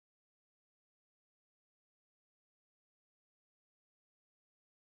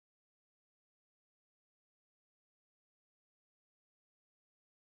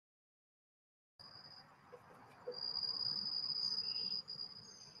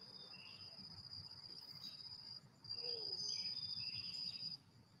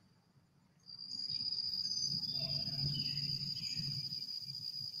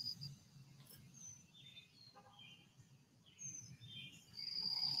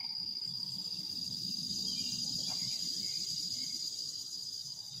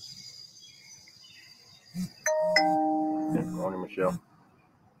Morning, Michelle.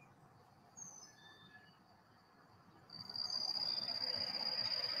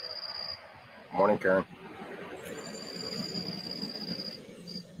 Morning, Karen.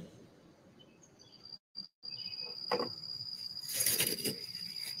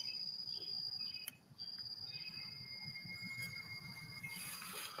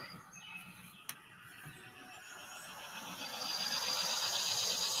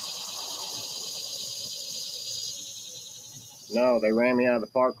 No, they ran me out of the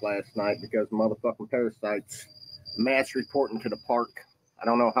park last night because motherfucking parasites mass reporting to the park. I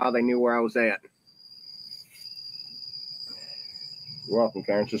don't know how they knew where I was at. You're welcome,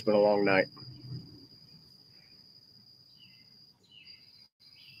 Karen. It's just been a long night.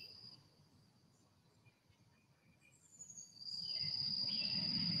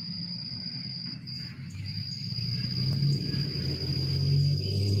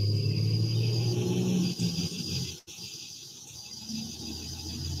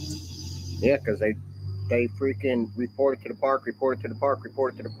 Yeah, because they freaking reported to the park, reported to the park,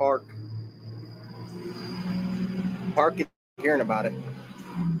 reported to the park. Park is hearing about it.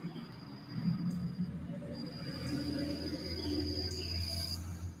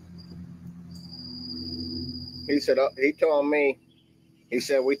 He said, he told me, he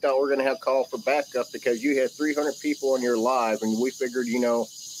said, we thought we were going to have call for backup because you had 300 people on your live and we figured, you know,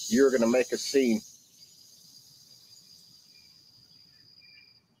 you were going to make a scene.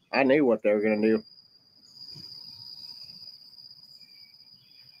 I knew what they were going to do.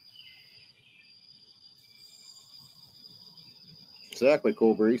 Exactly,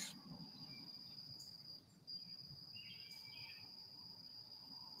 Cool Breeze.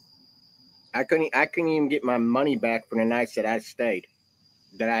 I couldn't even get my money back for the nights that I stayed,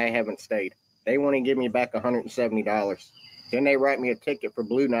 that I haven't stayed. They want to give me back $170. Then they write me a ticket for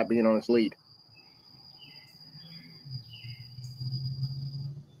Blue not being on his lead.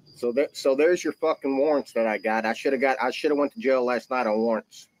 So there's your fucking warrants that I got. I should have went to jail last night on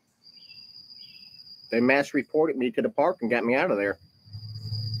warrants. They mass reported me to the park and got me out of there.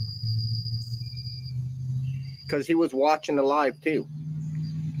 Because he was watching the live too.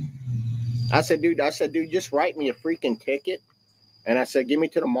 I said, dude, just write me a freaking ticket. And I said, give me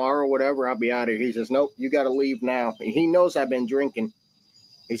to tomorrow or whatever, I'll be out of here. He says, nope, you got to leave now. And he knows I've been drinking.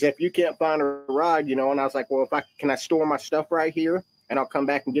 He said, if you can't find a ride, you know, and I was like, well, can I store my stuff right here and I'll come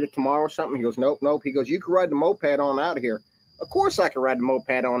back and get it tomorrow or something? He goes, nope. He goes, you can ride the moped on out of here. Of course I can ride the moped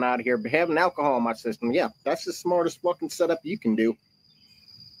on out of here, but having alcohol in my system, yeah, that's the smartest fucking setup you can do.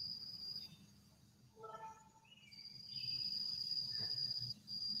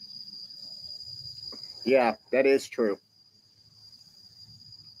 Yeah, that is true.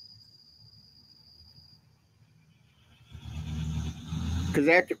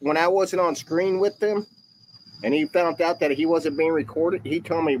 Because when I wasn't on screen with them and he found out that he wasn't being recorded, he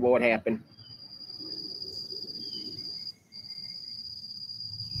told me what happened.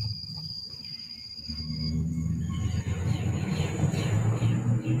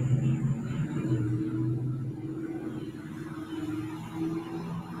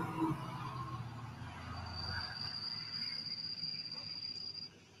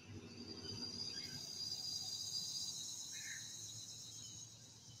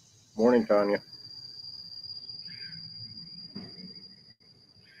 Morning, Tanya.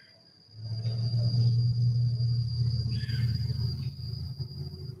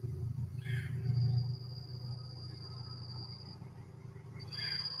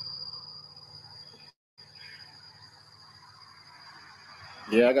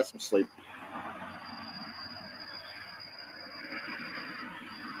 Yeah, I got some sleep.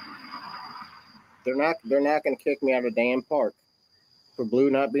 They're not going to kick me out of the damn park for Blue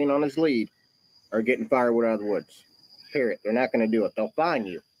not being on his lead or getting firewood out of the woods. Period. They're not going to do it. They'll fine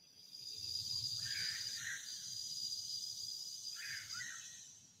you.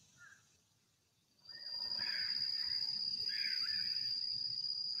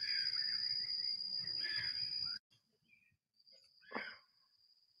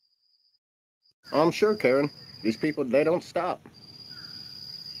 I'm sure, Karen. These people, they don't stop.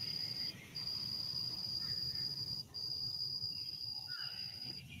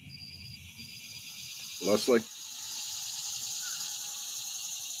 Leslie?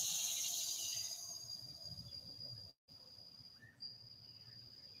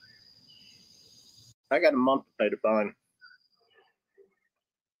 I got a month to pay the fine.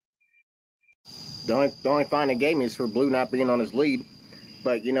 The only fine they gave me is for Blue not being on his lead.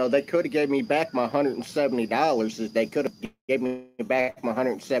 But, you know, they could have gave me back my $170. They could have gave me back my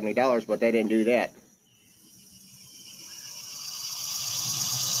 $170, but they didn't do that.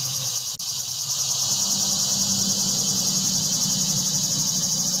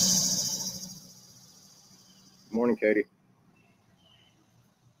 Morning, Katie.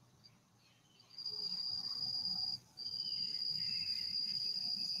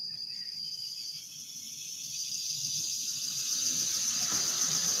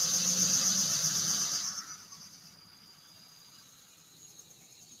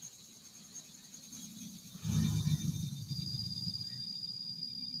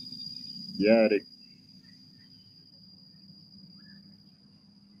 Yeah,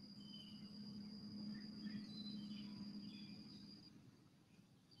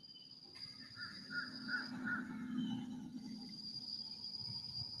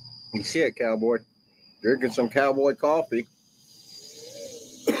 you see it, cowboy. Drinking some cowboy coffee.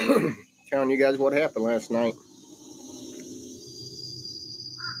 Telling you guys what happened last night.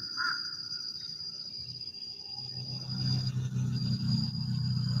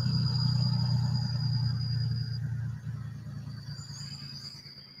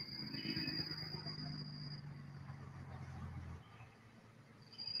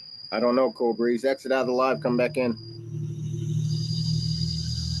 I don't know, Cool Breeze. Exit out of the live, come back in.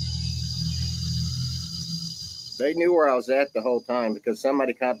 They knew where I was at the whole time because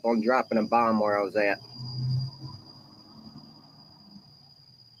somebody kept on dropping a bomb where I was at.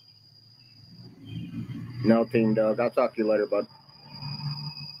 No, Team Doug. I'll talk to you later, bud.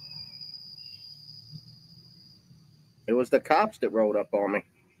 It was the cops that rolled up on me.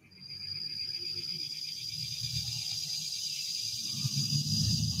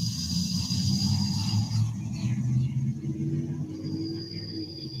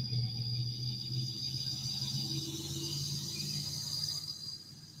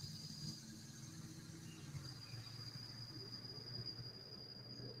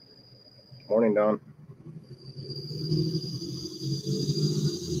 Morning, Don.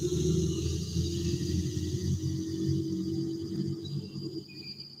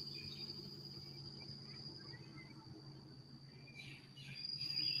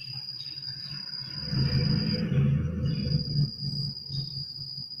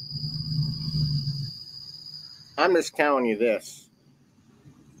 I'm just telling you this.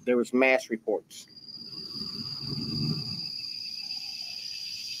 There was mass reports.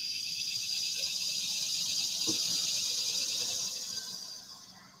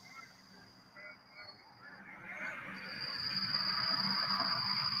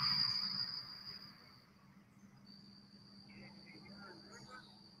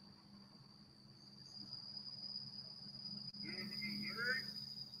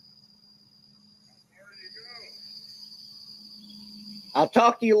 I'll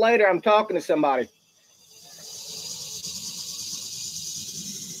talk to you later. I'm talking to somebody.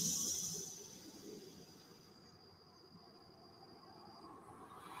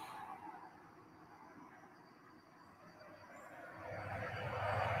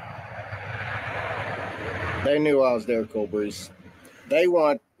 They knew I was there, Cool Breeze. They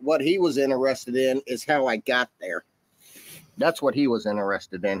want what he was interested in is how I got there. That's what he was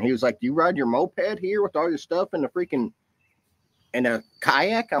interested in. He was like, "You ride your moped here with all your stuff in the freaking in a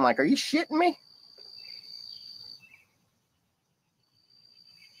kayak?" I'm like, "Are you shitting me?"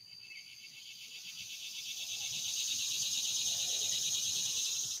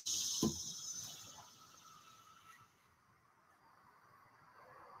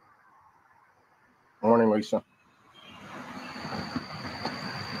 Morning, Lisa.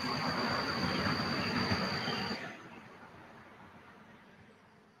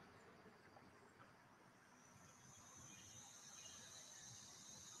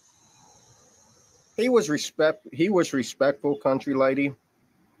 He was respectful, country lady,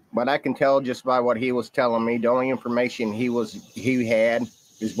 but I can tell just by what he was telling me. The only information he had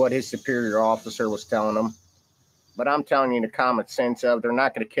is what his superior officer was telling him. But I'm telling you the common sense of they're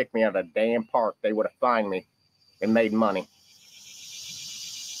not going to kick me out of the damn park. They would have fined me and made money.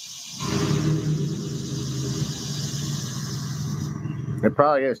 It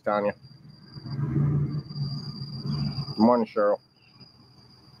probably is, Tanya. Good morning, Cheryl.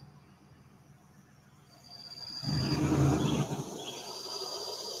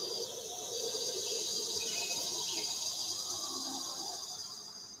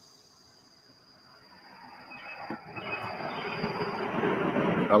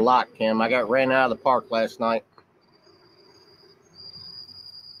 A lot, Kim. I got ran out of the park last night.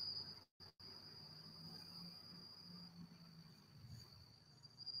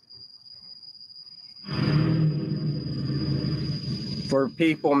 For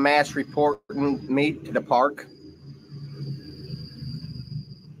people mass reporting me to the park.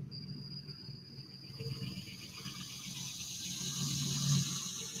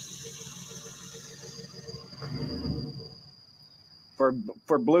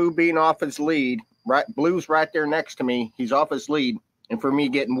 For Blue being off his lead Right, Blue's right there next to me. He's off his lead, and for me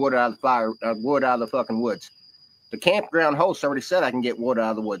getting wood out of the fire, wood out of the fucking woods. The campground host already said I can get wood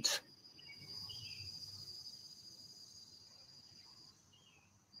out of the woods.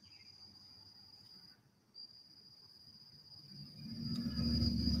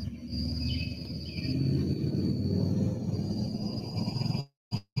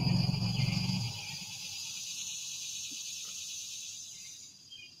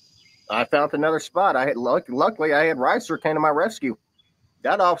 I found another spot. I had luckily I had Ricer came to my rescue.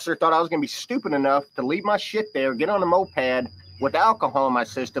 That officer thought I was going to be stupid enough to leave my shit there, get on a moped with alcohol in my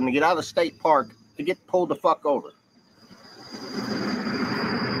system, to get out of the state park to get pulled the fuck over.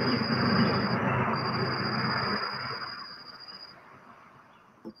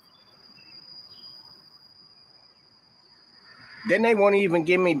 Then they won't even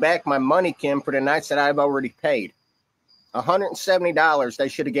give me back my money, Kim, for the nights that I've already paid. $170 they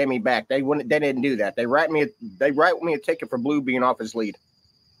should have gave me back. They wouldn't. They didn't do that. They write me a ticket for Blue being off his lead.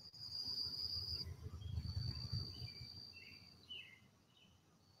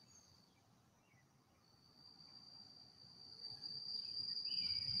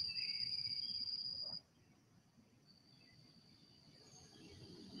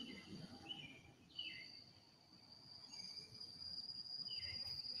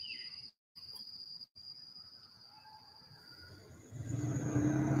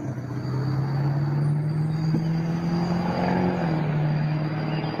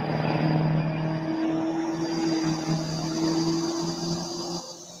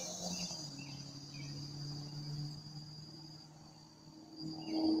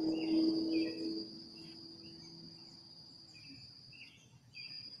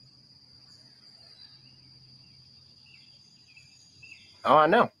 Oh, I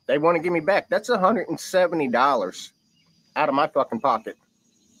know. They want to give me back. That's $170 out of my fucking pocket.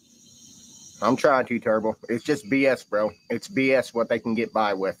 I'm trying to, Turbo. It's just BS, bro. It's BS what they can get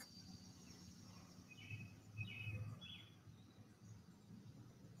by with.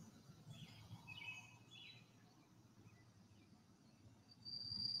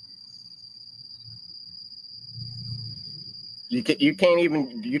 You can't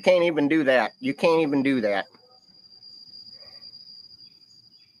even do that. You can't even do that.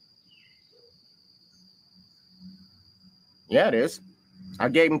 Yeah, it is. I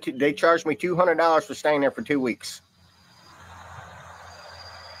gave them. They charged me $200 for staying there for 2 weeks.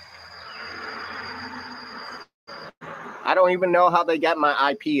 I don't even know how they got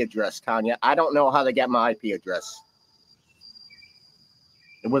my IP address, Tanya. I don't know how they got my IP address.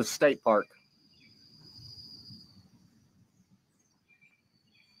 It was a state park.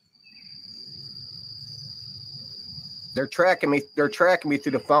 They're tracking me. They're tracking me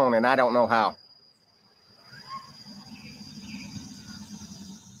through the phone, and I don't know how.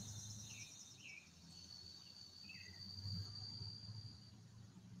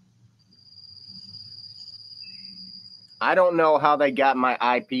 I don't know how they got my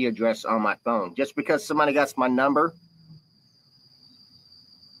IP address on my phone. Just because somebody got my number.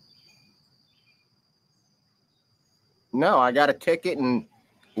 No, I got a ticket and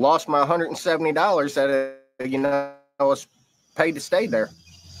lost my $170 that I was paid to stay there.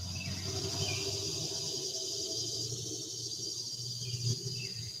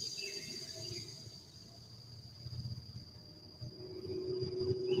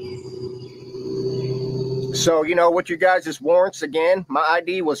 So what you guys' warrants again? My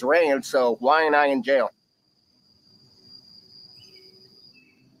ID was ran, so why am I in jail?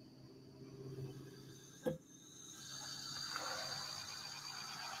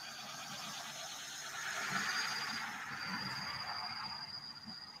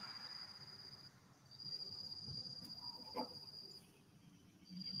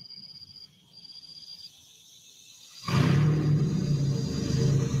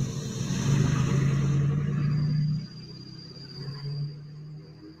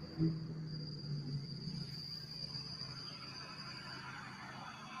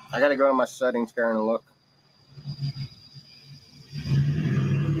 I gotta go in my settings here and look.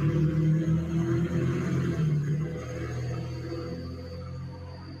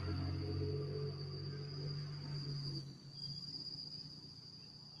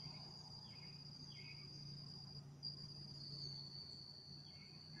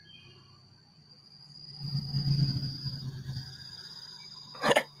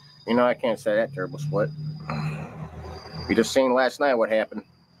 I can't say that, Turbo Split. You just seen last night what happened.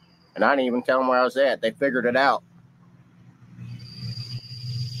 And I didn't even tell them where I was at. They figured it out.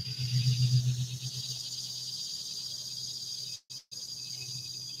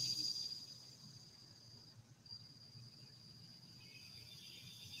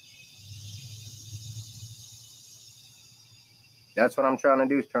 That's what I'm trying to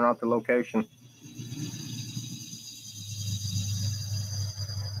do, is turn off the location.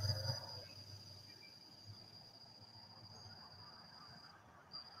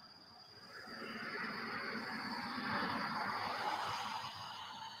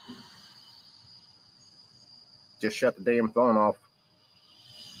 Just shut the damn phone off.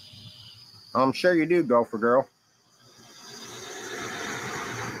 I'm sure you do, Gopher Girl.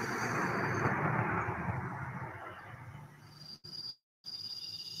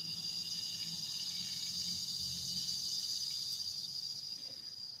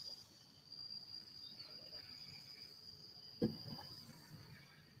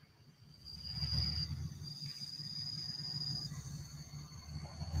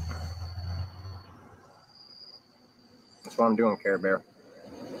 That's what I'm doing, Care Bear.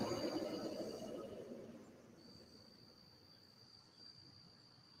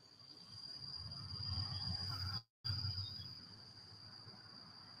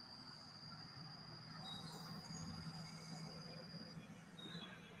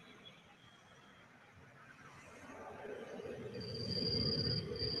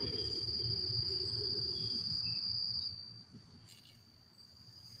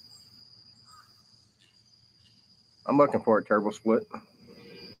 I'm looking for a turbo split.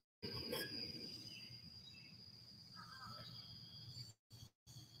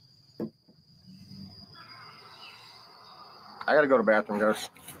 I gotta go to the bathroom, guys.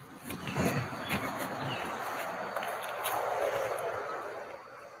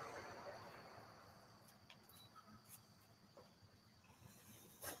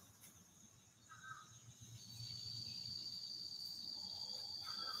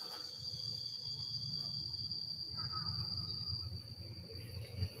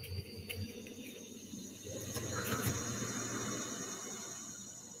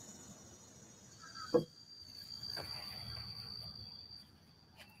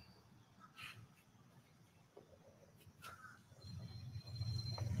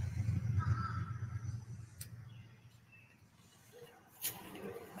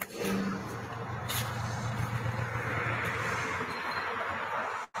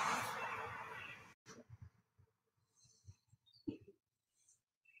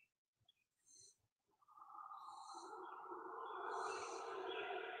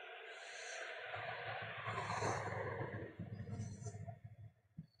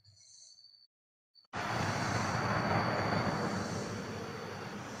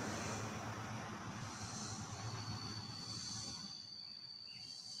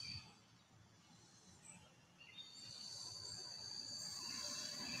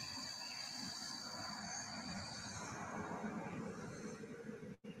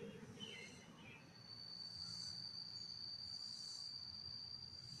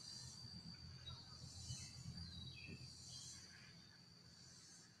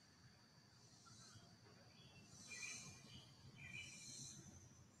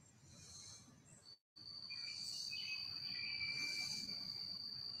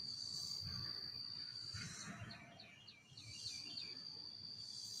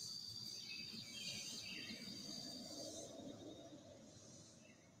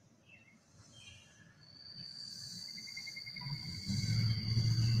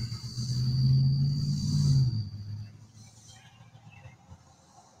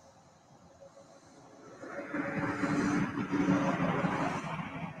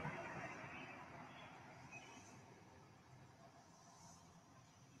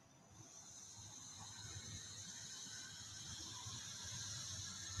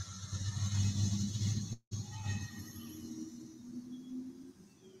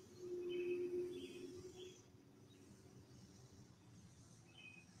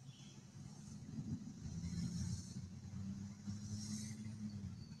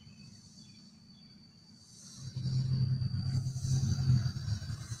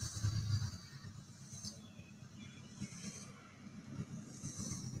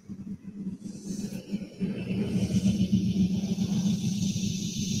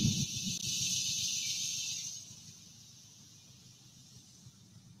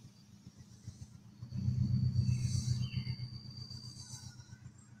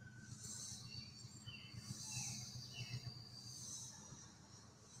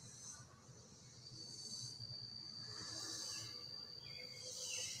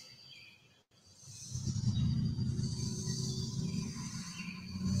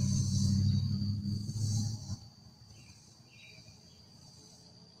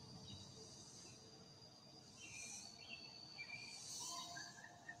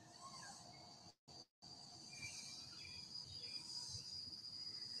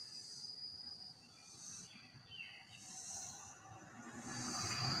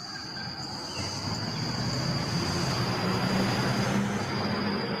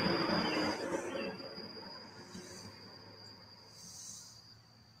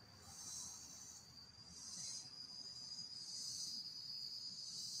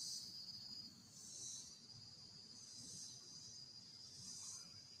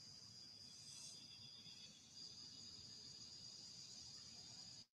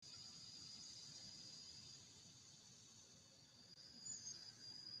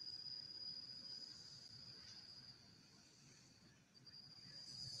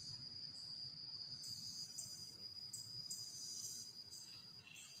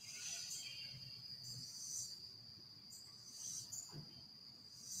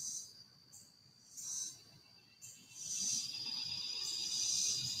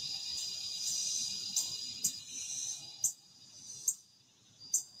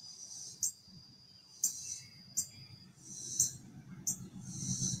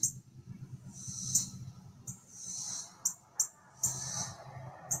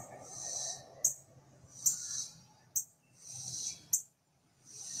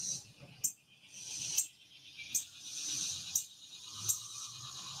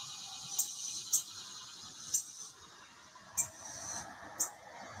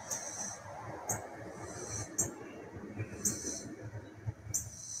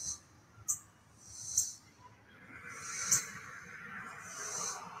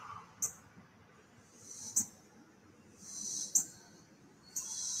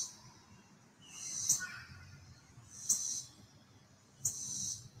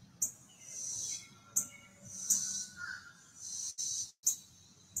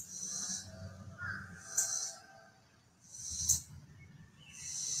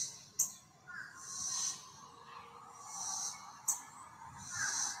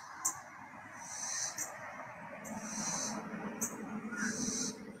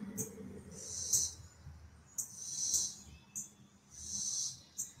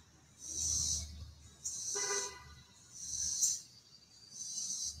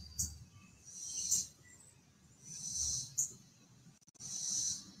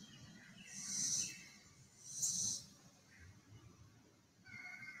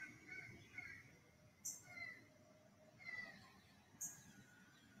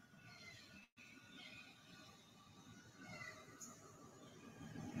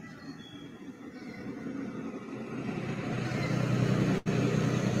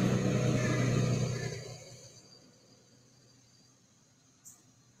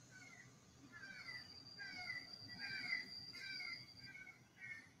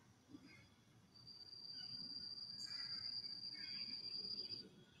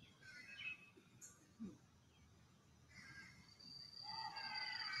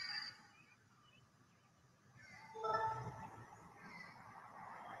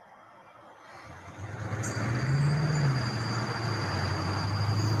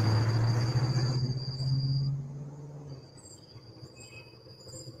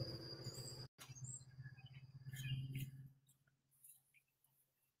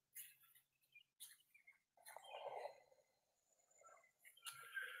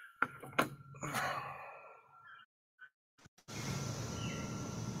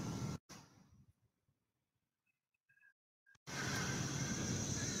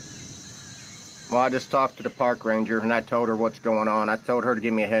 Well, I just talked to the park ranger and I told her what's going on. I told her to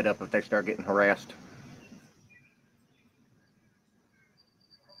give me a head up if they start getting harassed.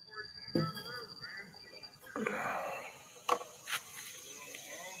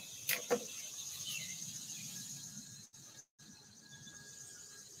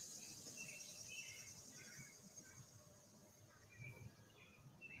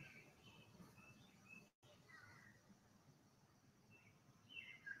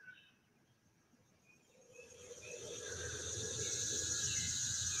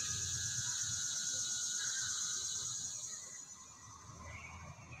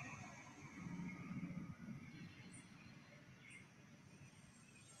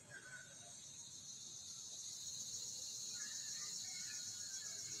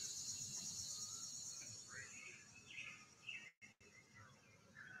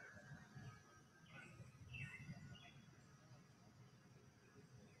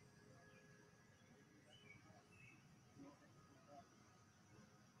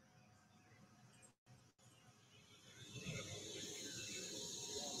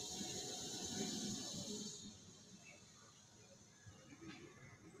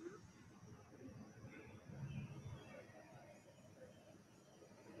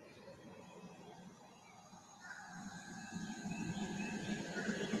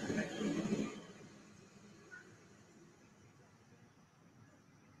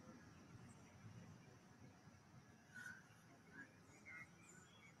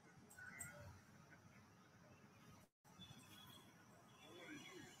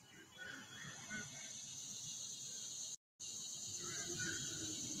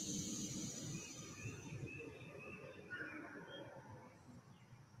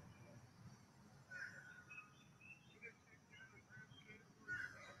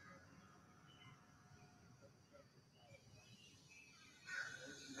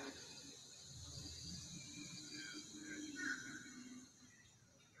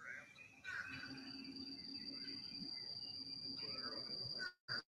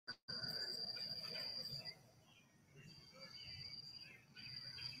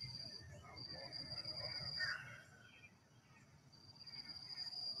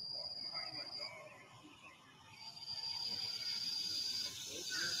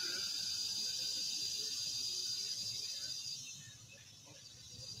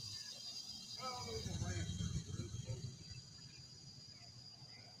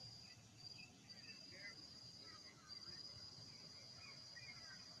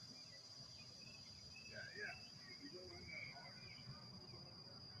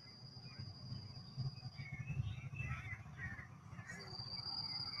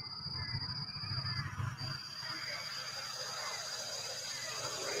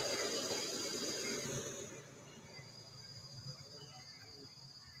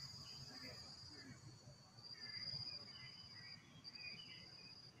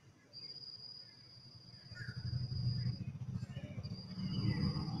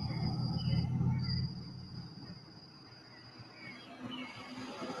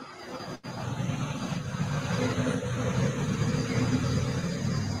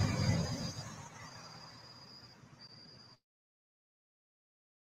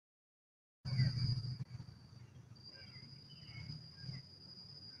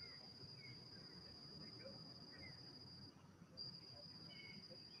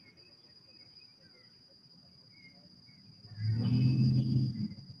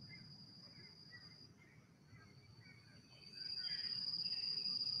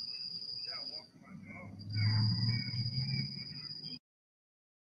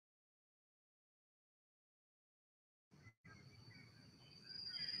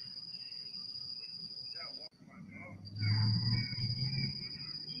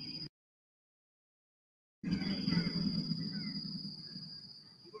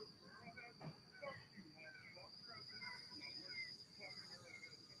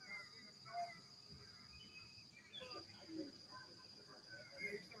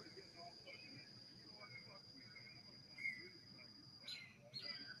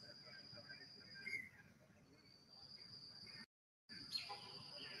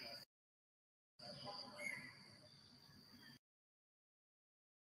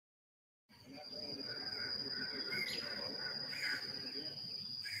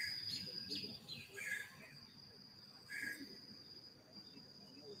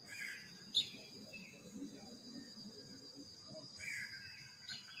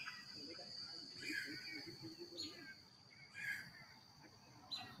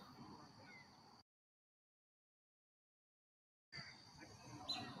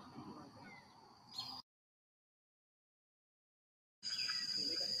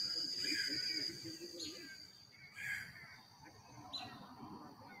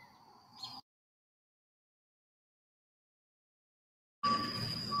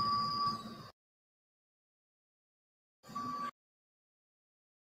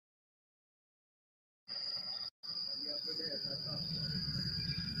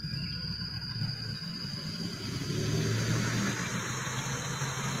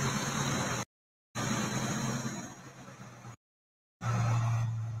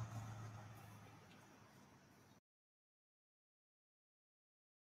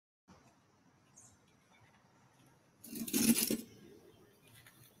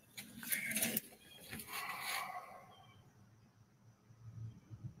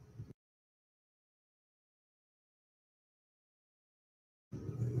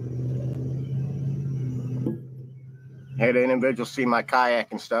 Had an individual see my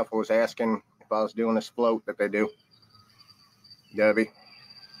kayak and stuff. I was asking if I was doing this float that they do. Debbie.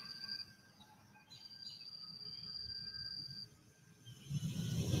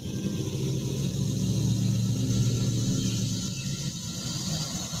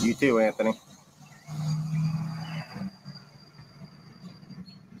 You too, Anthony.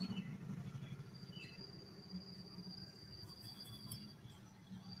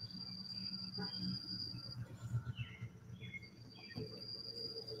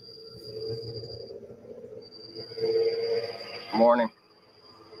 Morning.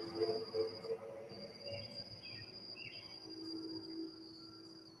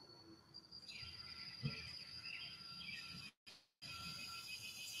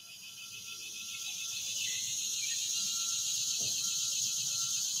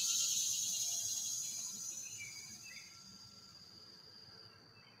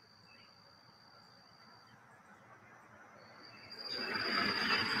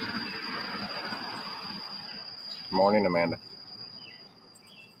 Morning, Amanda.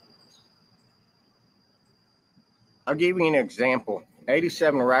 I'll give you an example.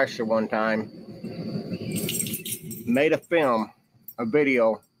 87 Rasher one time made a film, a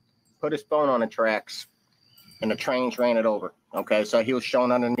video, put his phone on the tracks, and the trains ran it over. Okay, so he was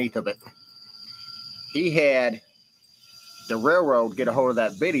shown underneath of it. He had the railroad get a hold of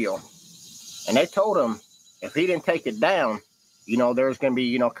that video, and they told him if he didn't take it down, there's going to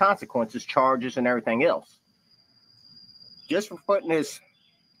be, consequences, charges, and everything else. Just for putting his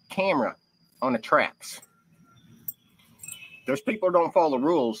camera on the tracks. There's people who don't follow the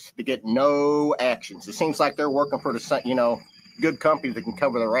rules to get no actions. It seems like they're working for the, good company that can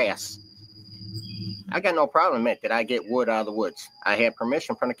cover their ass. I got no problem admit that I get wood out of the woods. I had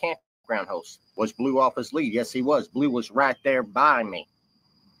permission from the campground host. Was Blue off his lead? Yes, he was. Blue was right there by me.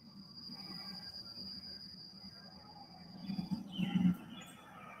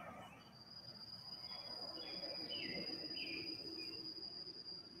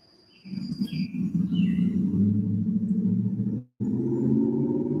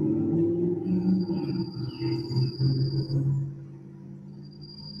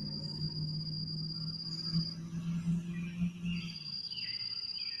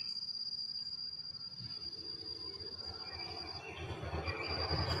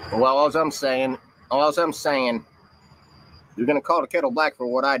 Well, all I'm saying, you're going to call the kettle black for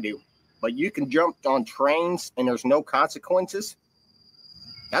what I do. But you can jump on trains and there's no consequences.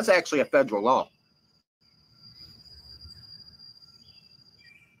 That's actually a federal law.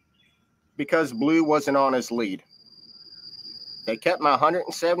 Because Blue wasn't on his lead. They kept my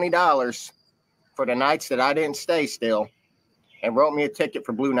 $170 for the nights that I didn't stay still and wrote me a ticket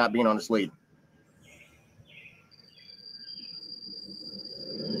for Blue not being on his lead.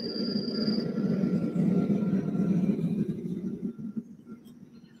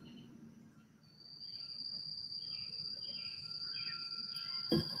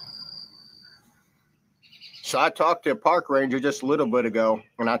 So I talked to a park ranger just a little bit ago,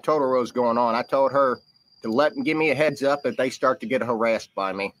 and I told her what was going on. I told her to give me a heads up if they start to get harassed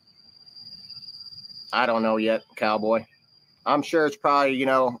by me. I don't know yet, cowboy. I'm sure it's probably,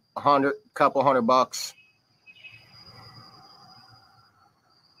 couple $100.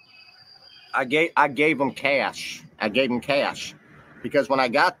 I gave them cash. Because when I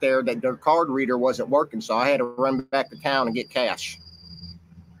got there, their card reader wasn't working, so I had to run back to town and get cash.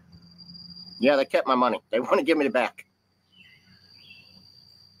 Yeah, they kept my money. They want to give me it back.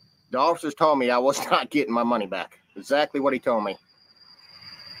 The officers told me I was not getting my money back. Exactly what he told me.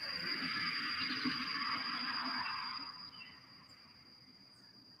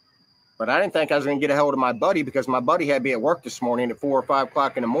 But I didn't think I was going to get a hold of my buddy because my buddy had to be at work this morning at 4 or 5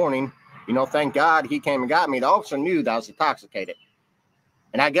 o'clock in the morning. Thank God he came and got me. The officer knew that I was intoxicated.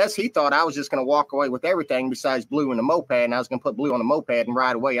 And I guess he thought I was just going to walk away with everything besides Blue and the moped, and I was going to put Blue on the moped and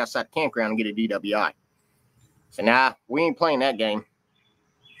ride away outside the campground and get a DWI. So, nah, we ain't playing that game.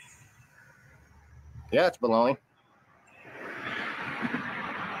 Yeah, it's baloney.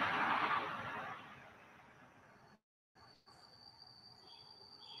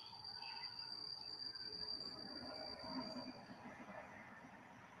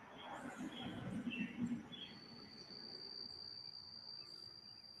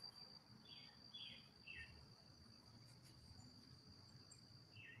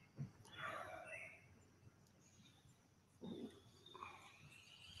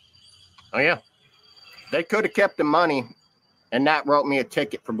 Oh, yeah. They could have kept the money and not wrote me a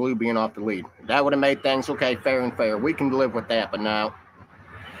ticket for Blue being off the lead. That would have made things okay, fair and fair. We can live with that, but no.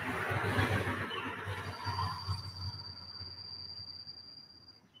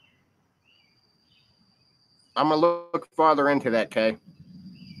 I'm going to look farther into that, Kay.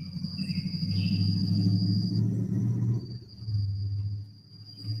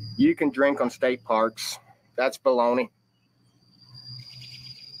 You can drink on state parks. That's baloney.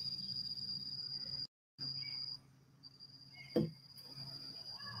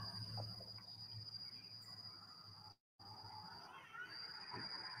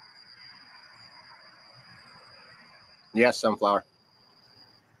 Yes, Sunflower.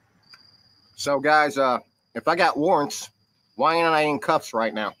 So, guys, if I got warrants, why ain't I in cuffs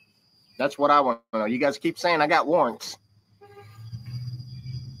right now? That's what I want to know. You guys keep saying I got warrants.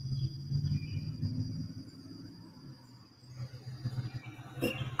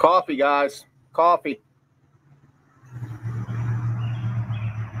 Coffee, guys. Coffee.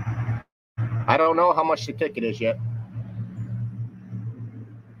 I don't know how much the ticket is yet.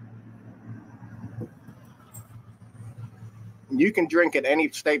 You can drink at any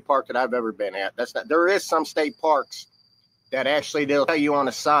state park that I've ever been at. That's not. There is some state parks that actually they'll tell you on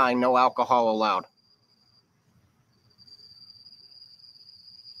a sign, no alcohol allowed.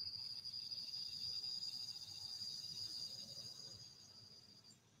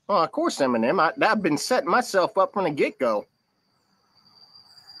 Well, of course, Eminem. I've been setting myself up from the get-go.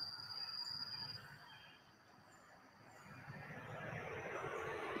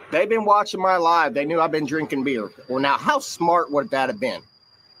 They've been watching my live. They knew I've been drinking beer. Well, now, how smart would that have been?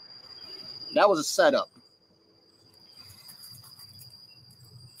 That was a setup.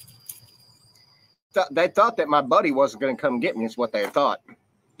 They thought that my buddy wasn't going to come get me. Is what they thought.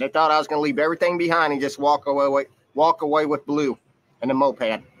 They thought I was going to leave everything behind and just walk away with Blue and the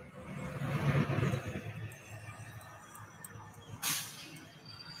moped.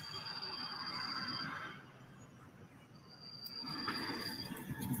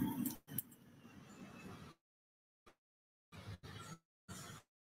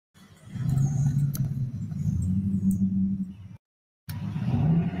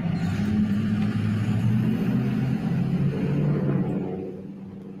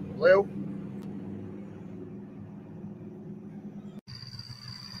 Blue?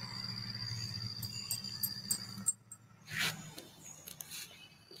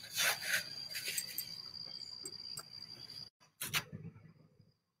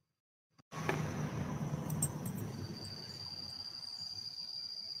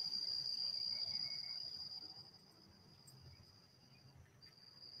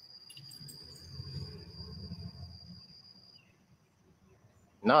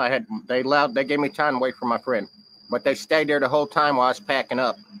 No, they gave me time to wait for my friend. But they stayed there the whole time while I was packing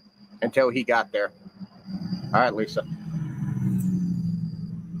up until he got there. All right, Lisa.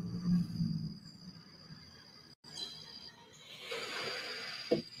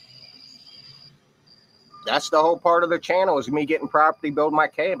 That's the whole part of the channel is me getting property, build my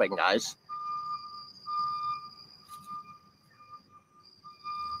cabin, guys.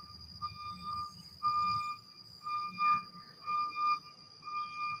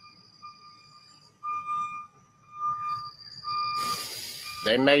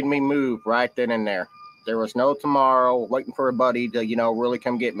 They made me move right then and there. There was no tomorrow waiting for a buddy to, really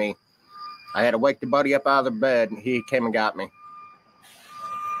come get me. I had to wake the buddy up out of the bed, and he came and got me.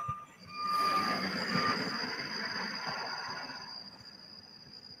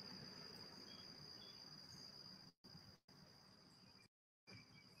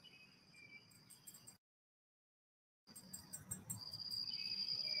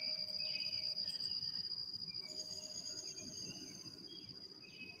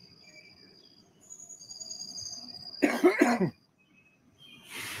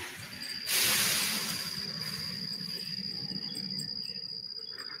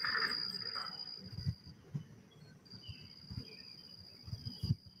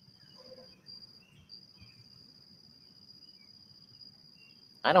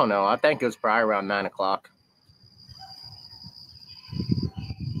 I don't know. I think it was probably around 9 o'clock.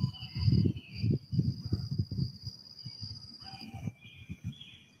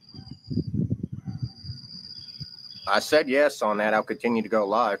 I said yes on that. I'll continue to go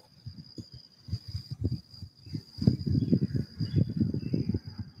live.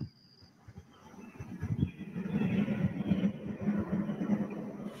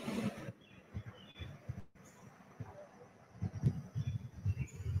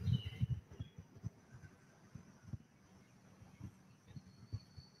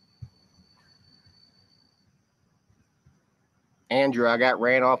 Andrew, I got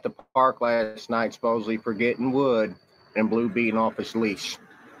ran off the park last night, supposedly for getting wood and Blue beating off his leash.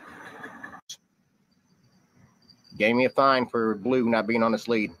 Gave me a fine for Blue not being on his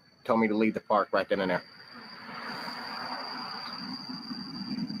lead. Told me to leave the park right then and there.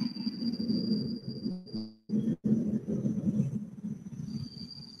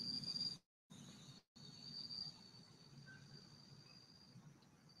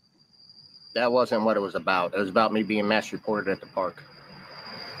 That wasn't what it was about. It was about me being mass reported at the park.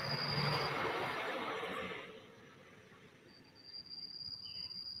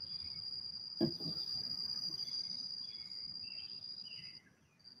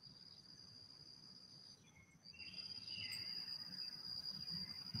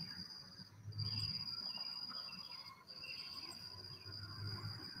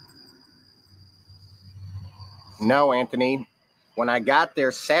 No, Anthony. When I got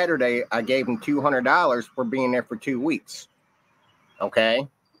there Saturday, I gave him $200 for being there for 2 weeks. Okay?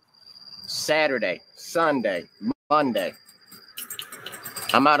 Saturday, Sunday, Monday.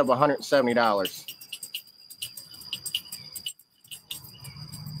 I'm out of $170.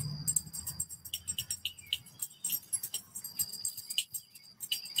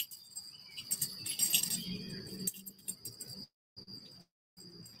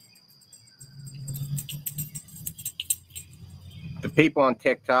 The people on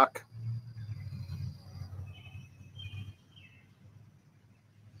TikTok.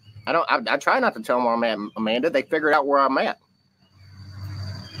 I try not to tell them where I'm at, Amanda. They figured out where I'm at.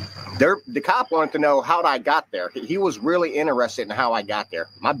 The cop wanted to know how I got there. He was really interested in how I got there.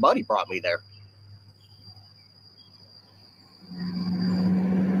 My buddy brought me there.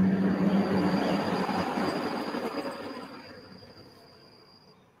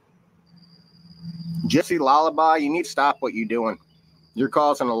 Gypsy Lullaby, you need to stop what you're doing. You're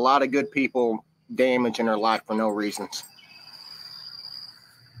causing a lot of good people damage in their life for no reasons.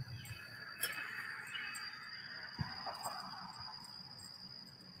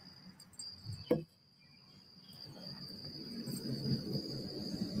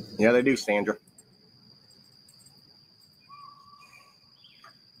 Yeah, they do, Sandra.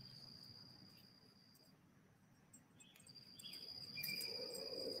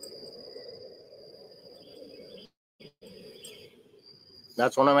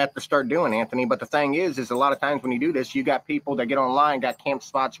 That's what I'm going to have to start doing, Anthony. But the thing is a lot of times when you do this, you got people that get online, got camp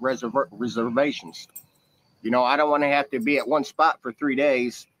spots reservations. You know, I don't want to have to be at one spot for 3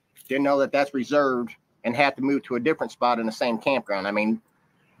 days, didn't know that that's reserved, and have to move to a different spot in the same campground. I mean,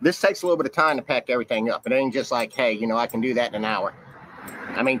 this takes a little bit of time to pack everything up. It ain't just like, hey, you know, I can do that in an hour.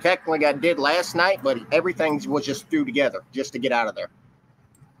 I mean, technically I did last night, but everything was just threw together just to get out of there.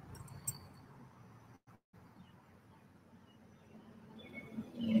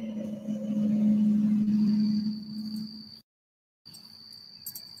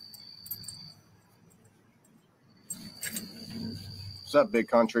 What's up, big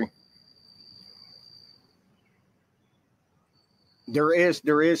country? There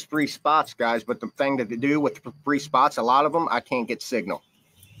is free spots, guys, but the thing that they do with the free spots, a lot of them, I can't get signal.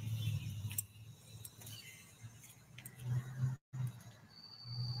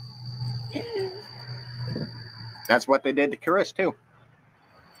 That's what they did to Chris too.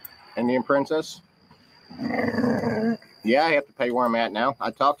 Indian Princess. Yeah, I have to pay where I'm at now.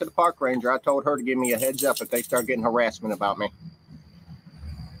 I talked to the park ranger. I told her to give me a heads up if they start getting harassment about me.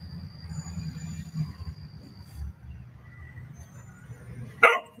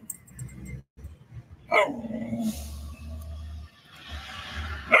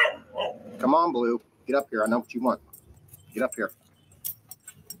 Come on, Blue. Get up here. I know what you want. Get up here.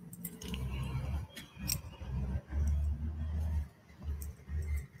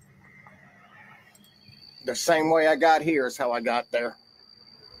 The same way I got here is how I got there.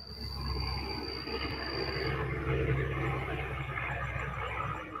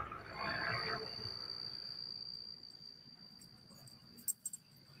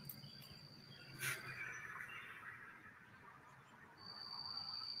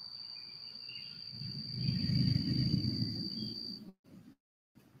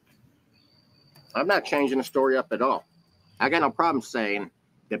 I'm not changing the story up at all. I got no problem saying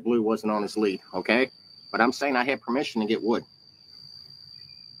that Blue wasn't on his lead, okay? But I'm saying I had permission to get wood.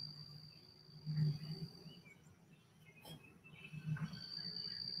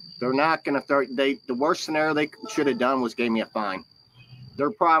 They're not going to throw. The worst scenario they should have done was gave me a fine.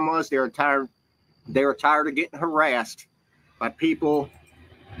 Their problem was they were tired. They were tired of getting harassed by people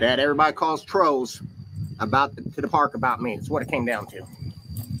that everybody calls trolls to the park about me. It's what it came down to.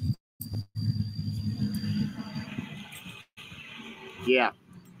 Yeah.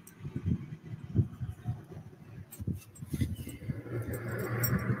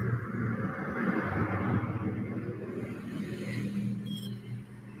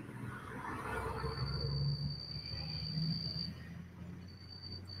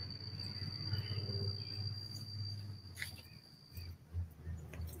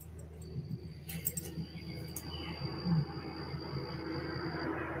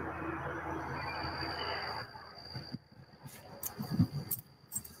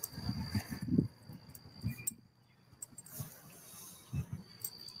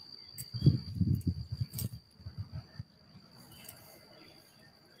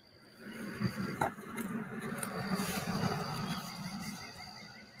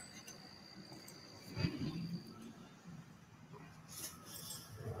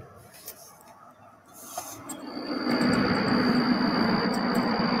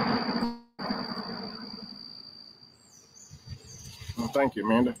 Thank you,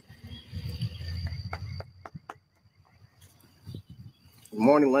 Amanda. Good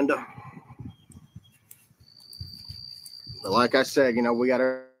morning, Linda. But like I said, you know,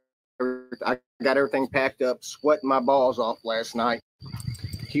 I got everything packed up, sweating my balls off last night.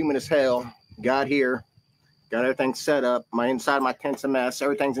 Humid as hell. Got here, got everything set up. Inside my tent's a mess.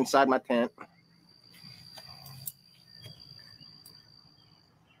 Everything's inside my tent.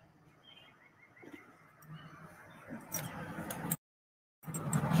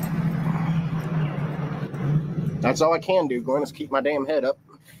 That's all I can do, Glenn, is keep my damn head up.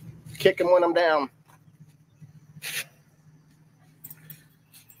 Kick him when I'm down.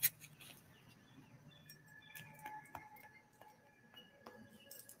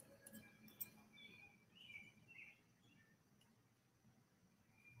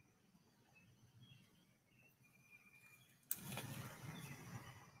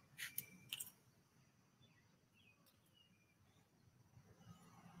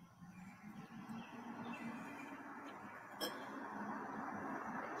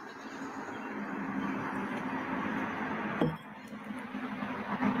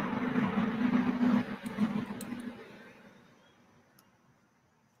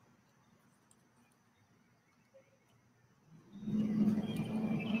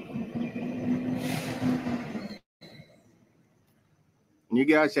 And you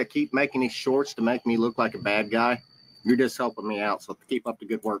guys that keep making these shorts to make me look like a bad guy, you're just helping me out. So keep up the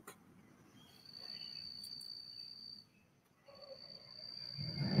good work.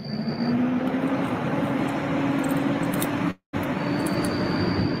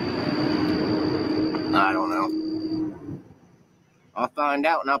 I don't know. I'll find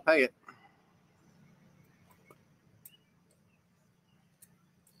out and I'll pay it.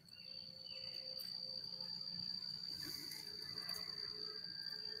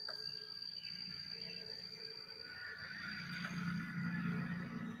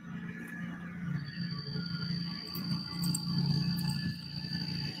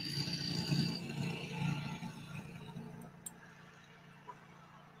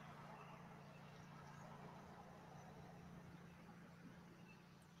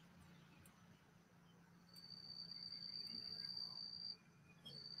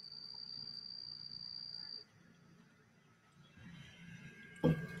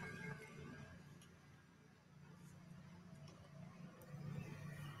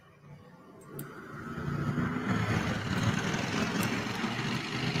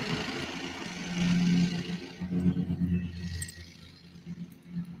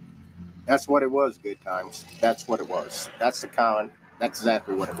 That's what it was, Good Times. That's what it was. That's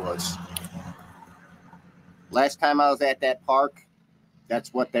exactly what it was. Last time I was at that park,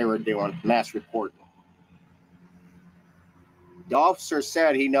 that's what they were doing, mass reporting. The officer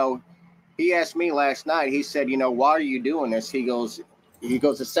said, he asked me last night, he said, why are you doing this? He goes,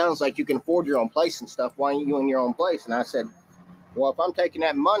 it sounds like you can afford your own place and stuff. Why aren't you in your own place? And I said, well, if I'm taking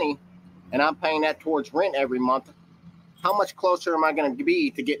that money and I'm paying that towards rent every month, how much closer am I going to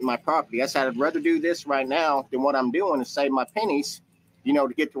be to getting my property? I said, I'd rather do this right now than what I'm doing is save my pennies,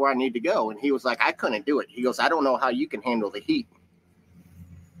 to get to where I need to go. And he was like, I couldn't do it. He goes, I don't know how you can handle the heat.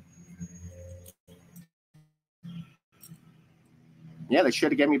 Yeah, they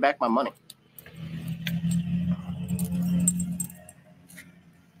should have given me back my money.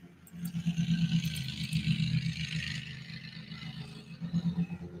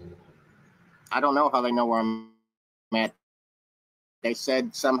 I don't know how they know where I'm at. They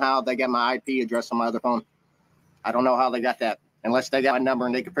said somehow they got my IP address on my other phone. I don't know how they got that, unless they got my number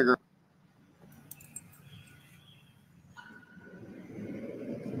and they could figure.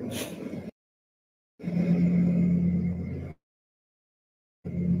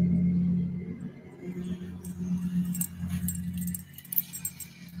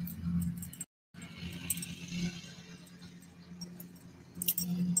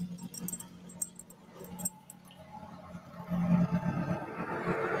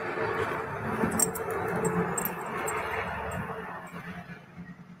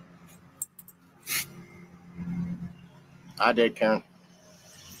 I did, Karen.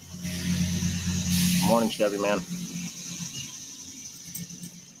 Morning, Chevy man.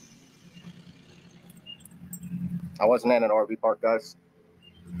 I wasn't at an RV park, guys.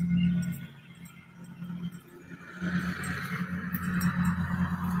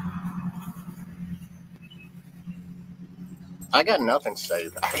 I got nothing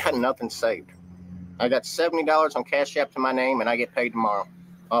saved. I got $70 on Cash App to my name, and I get paid tomorrow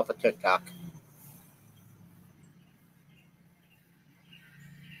off of TikTok.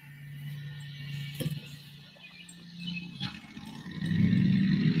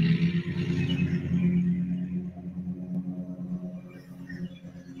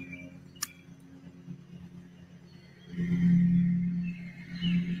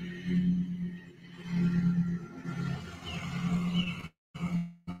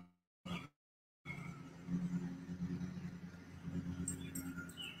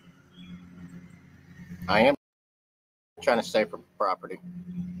 I am trying to save for property.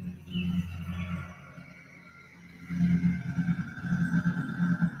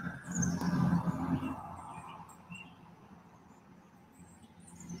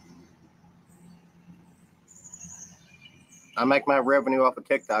 I make my revenue off of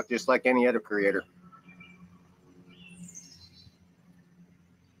TikTok just like any other creator.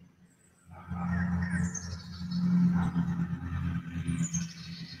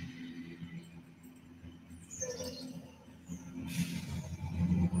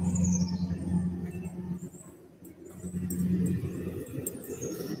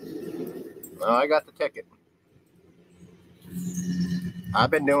 Oh, I got the ticket. I've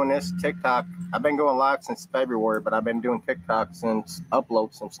been doing this TikTok. I've been going live since February, but I've been doing TikTok since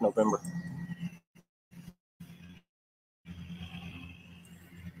upload since November.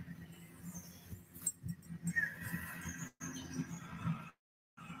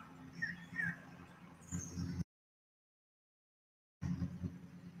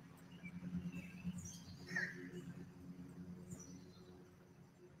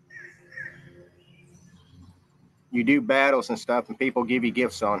 You do battles and stuff, and people give you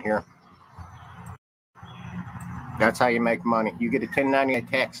gifts on here. That's how you make money. You get a 1099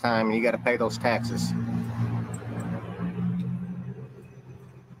 tax time, and you got to pay those taxes.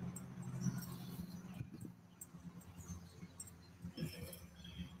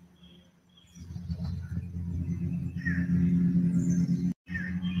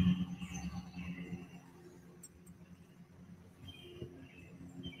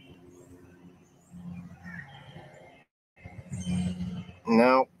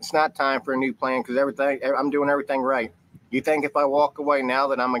 No, it's not time for a new plan because I'm doing everything right. You think if I walk away now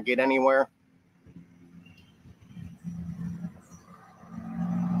that I'm gonna get anywhere?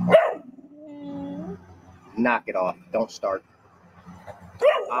 Knock it off. Don't start.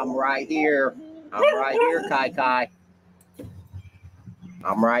 I'm right here. I'm right here, Kai Kai.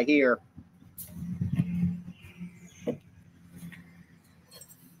 I'm right here.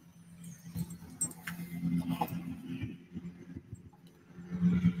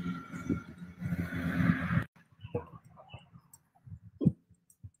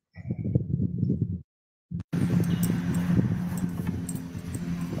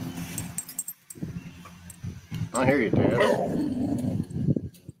 I hear you, Dad.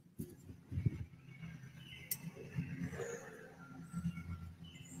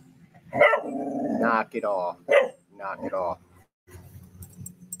 Knock it off. Knock it off.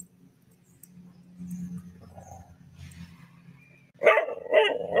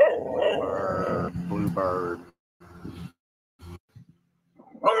 Bluebird.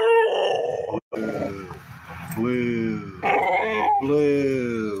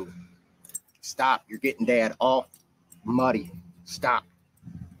 Blue. Stop. You're getting Dad all muddy. Stop.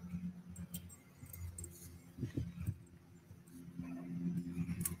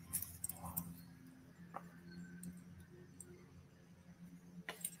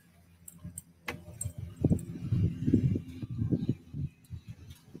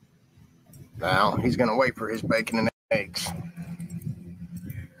 Now he's going to wait for his bacon and eggs.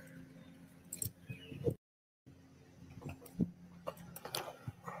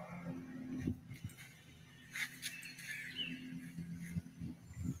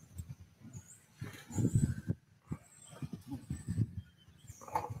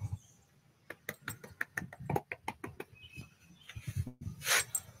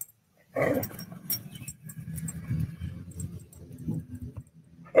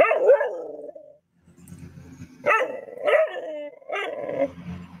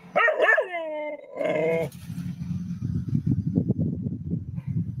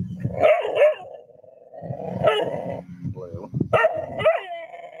 Blue.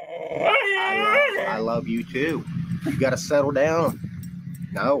 I love you too. You got to settle down.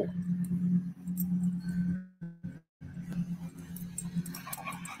 No.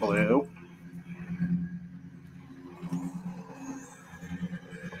 Blue.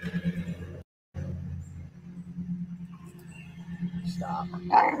 Stop.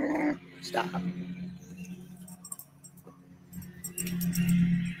 Stop.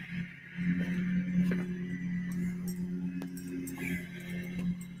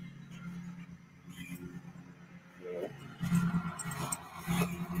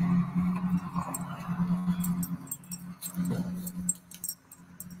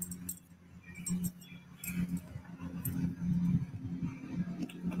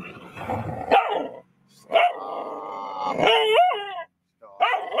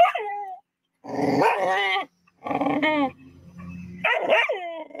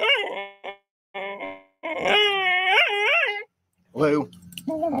 Blue.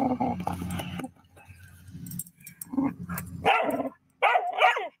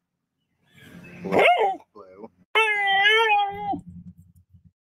 Blue.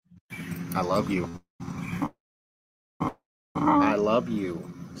 I love you. I love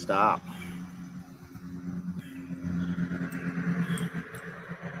you. Stop.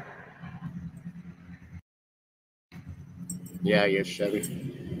 Yeah, yes,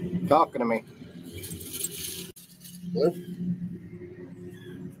 Chevy. Talking to me. Blue. Good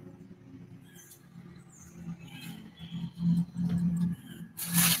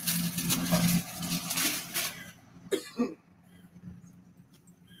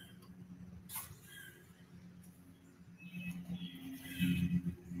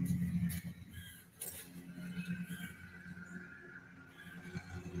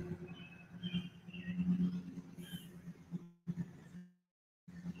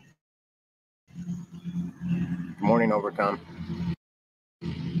morning, Overtime.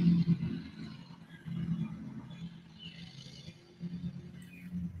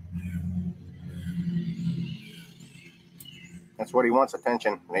 That's what he wants,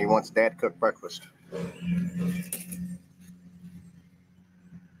 attention. And he wants Dad cook breakfast.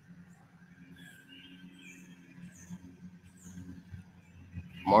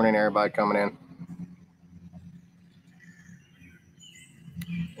 Morning, everybody coming in.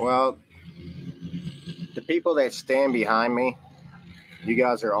 Well, the people that stand behind me, you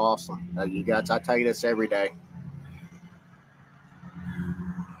guys are awesome. You guys, I tell you this every day.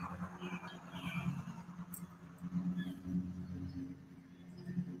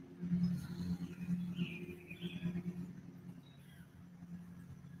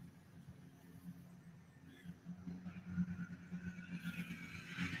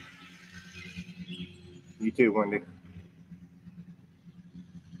 You too, Wendy.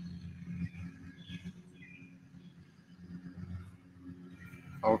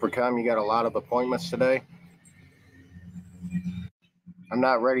 Overcome, you got a lot of appointments today. I'm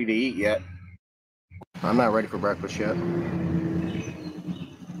not ready to eat yet. I'm not ready for breakfast yet.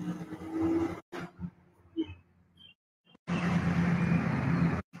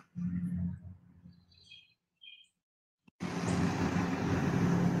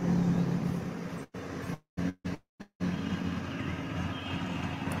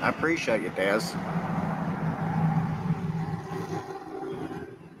 I appreciate you, Daz.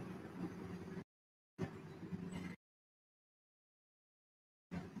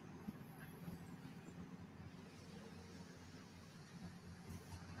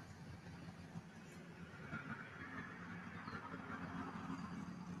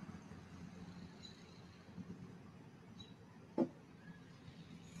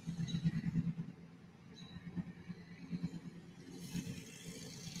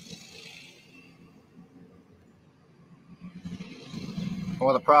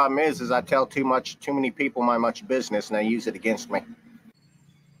 Well, the problem is I tell too many people my much business, and they use it against me.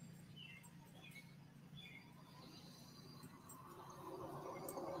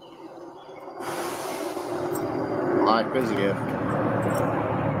 Life is a gift.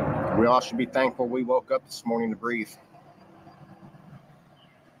 We all should be thankful we woke up this morning to breathe.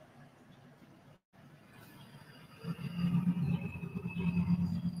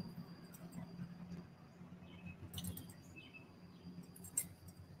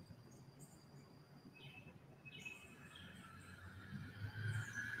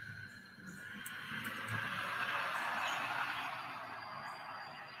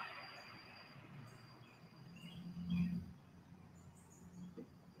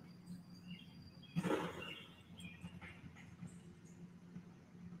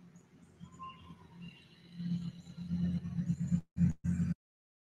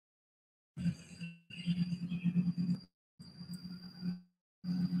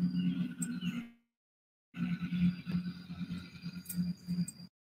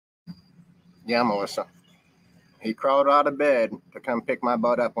 Yeah, Melissa. He crawled out of bed to come pick my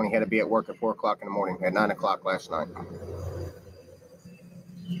butt up when he had to be at work at 4 o'clock in the morning, at 9 o'clock last night.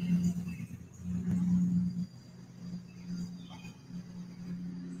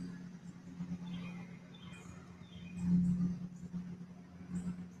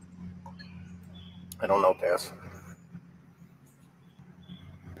 I don't know, Tess.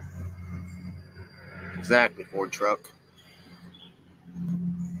 Exactly, Ford truck.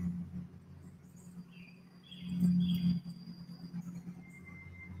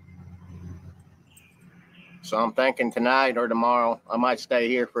 So I'm thinking tonight or tomorrow I might stay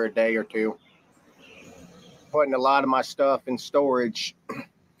here for a day or two, putting a lot of my stuff in storage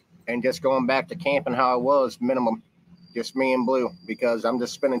and just going back to camping how I was minimum, just me and Blue, because I'm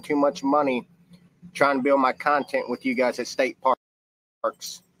just spending too much money trying to build my content with you guys at state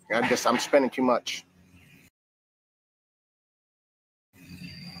parks. I'm spending too much.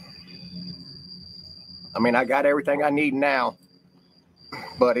 I mean, I got everything I need now,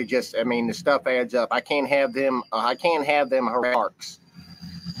 but it just, I mean, the stuff adds up. I can't have them. I can't have them harass.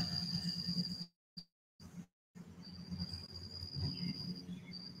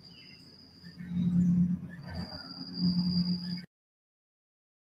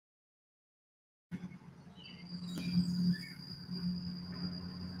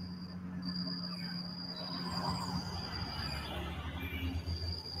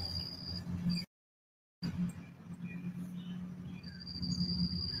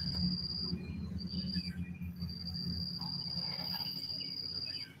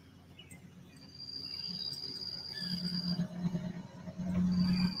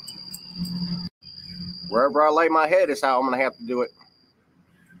 Wherever I lay my head is how I'm going to have to do it.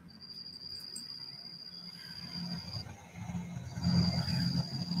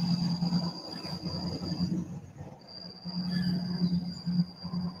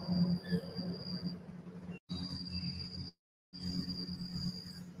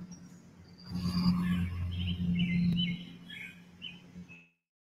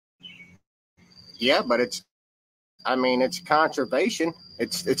 Yeah, but it's, I mean, it's conservation.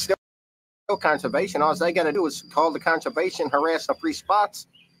 It's still conservation. All they got to do is call the conservation, harass the free spots,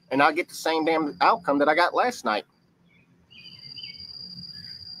 and I'll get the same damn outcome that I got last night.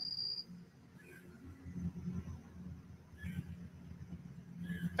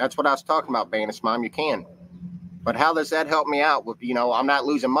 That's what I was talking about, Banis Mom. You can. But how does that help me out with, you know, I'm not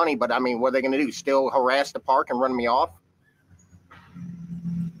losing money, but I mean, what are they going to do? Still harass the park and run me off?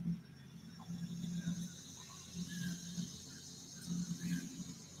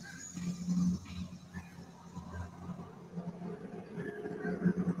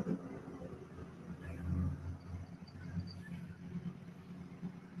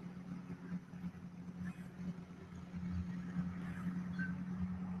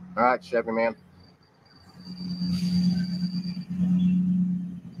 All right, Chevy man.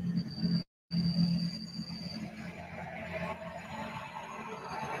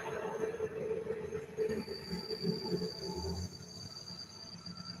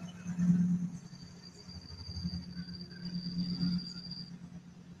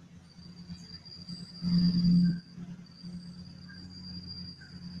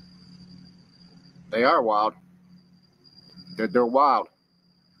 They are wild. They're wild.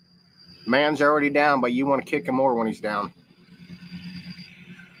 Man's already down, but you want to kick him more when he's down.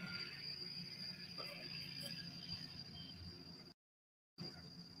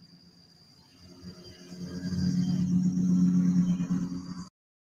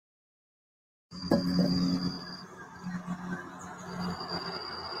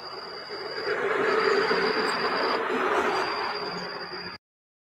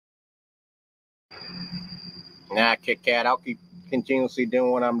 Nah, Kit Kat, I'll keep continuously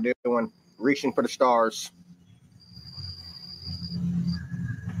doing what I'm doing, reaching for the stars.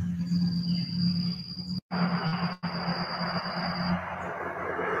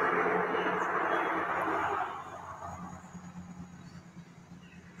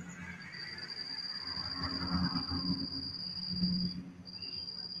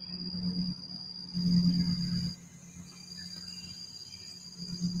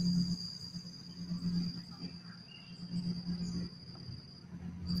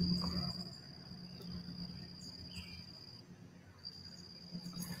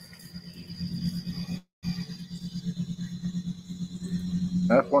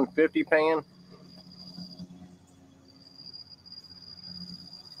 F-150 pan.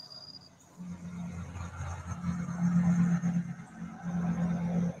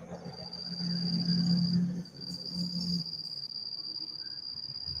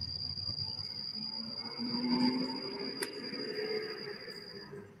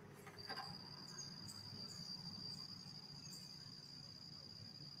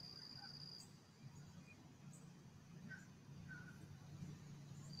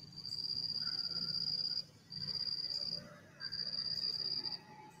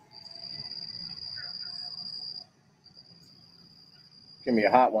 Give me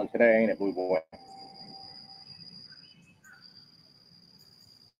a hot one today, ain't it, Blue Boy?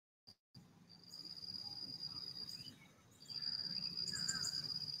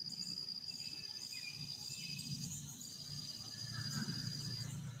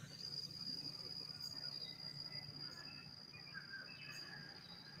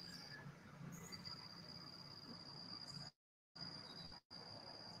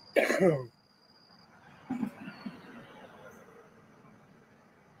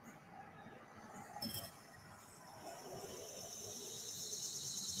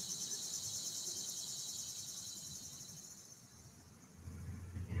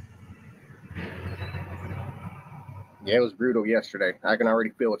 Yeah, it was brutal yesterday. I can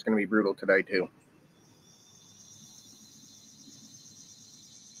already feel it's going to be brutal today, too.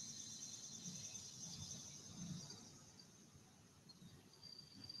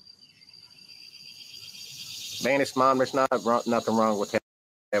 Banis mom, there's nothing wrong with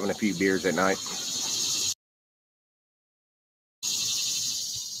having a few beers at night.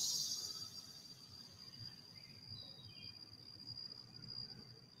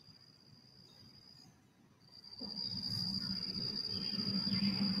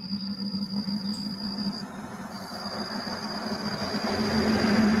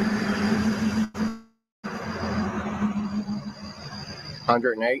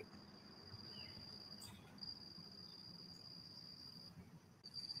 $108.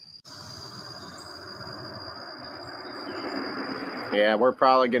 Yeah, we're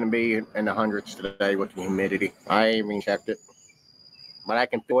probably going to be in the hundreds today with the humidity. I ain't even checked it. But I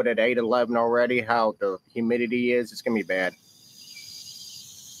can feel it at 8:11 already, how the humidity is. It's going to be bad.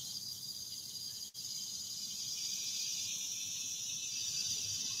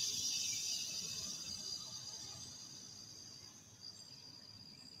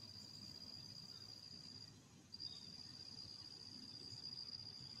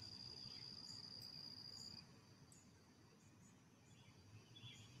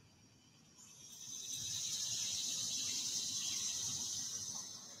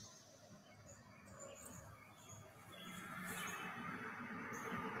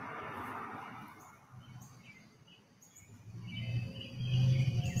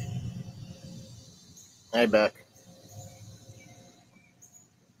 Hey, Beck.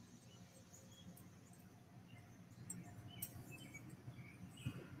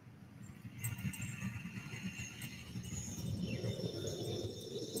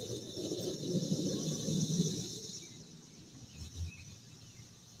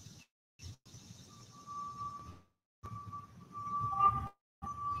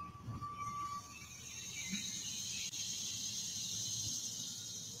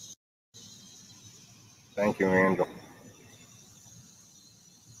 Thank you, Angel.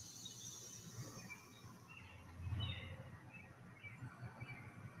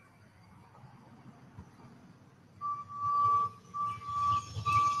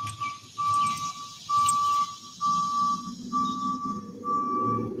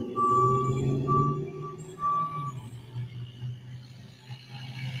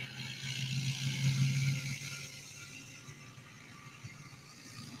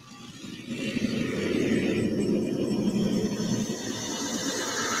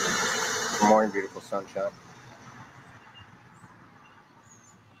 Good morning, beautiful sunshine.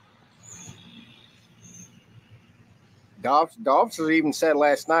 Dolphs has even said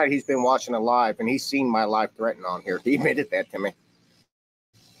last night he's been watching a live and he's seen my life threatened on here. He admitted that to me.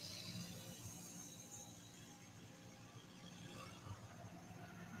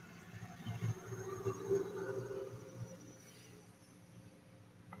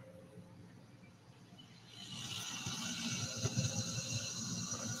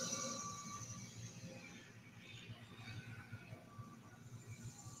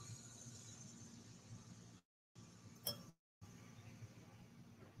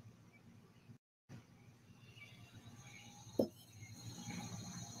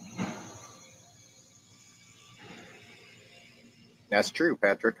 That's true,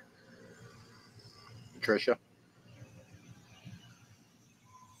 Patrick. Patricia.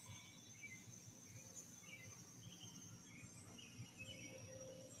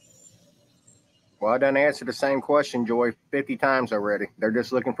 Well, I done answered the same question, Joy, 50 times already. They're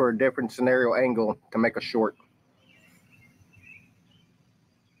just looking for a different scenario angle to make a short.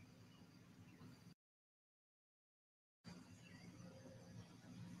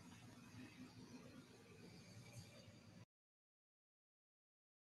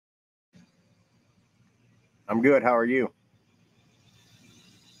 I'm good. How are you?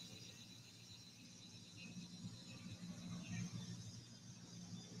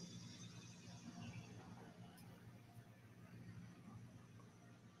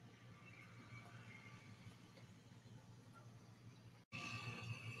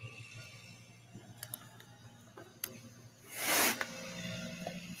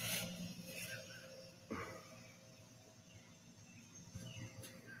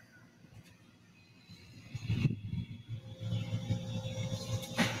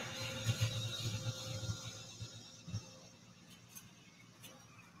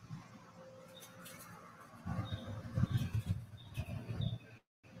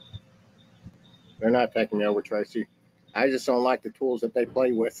 They're not taking me over, Tracy. I just don't like the tools that they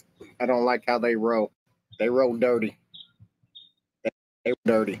play with. I don't like how they roll. They roll dirty. They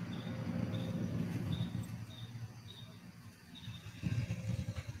roll dirty.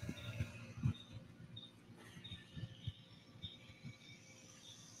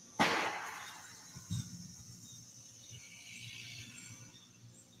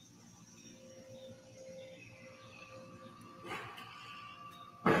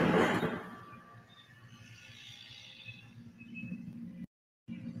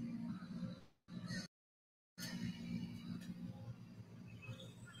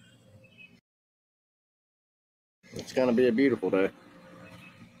 It's going to be a beautiful day.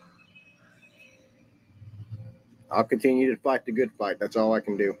 I'll continue to fight the good fight. That's all I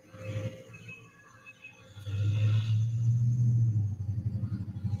can do.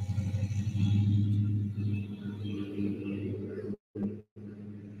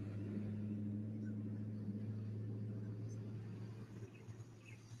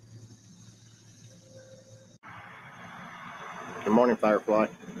 Good morning, Firefly.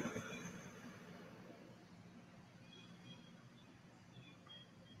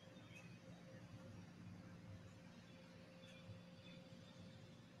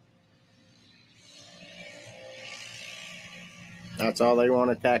 That's all they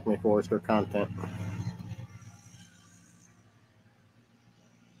want to attack me for is their content.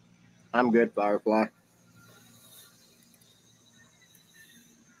 I'm good, Firefly.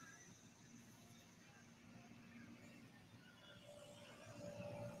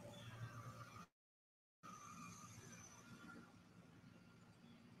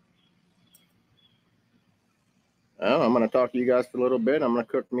 Well, I'm going to talk to you guys for a little bit. I'm going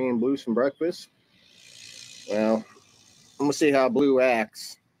to cook me and Blue some breakfast. Well, I'm going to see how Blue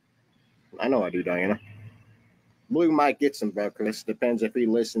acts. I know I do, Diana. Blue might get some breakfast. Depends if he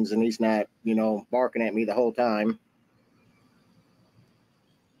listens and he's not, barking at me the whole time.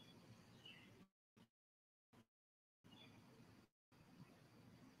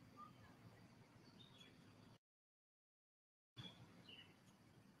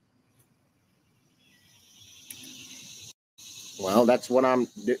 Well, that's what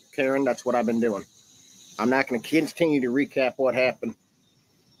Karen, that's what I've been doing. I'm not going to continue to recap what happened.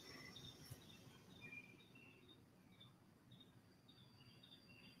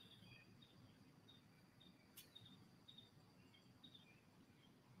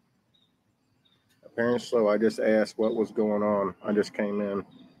 Apparently so. I just asked what was going on. I just came in.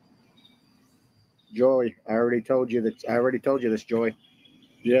 Joy, I already told you this, Joy.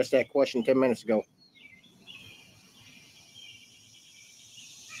 You asked that question 10 minutes ago.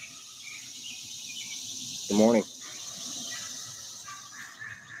 Good morning.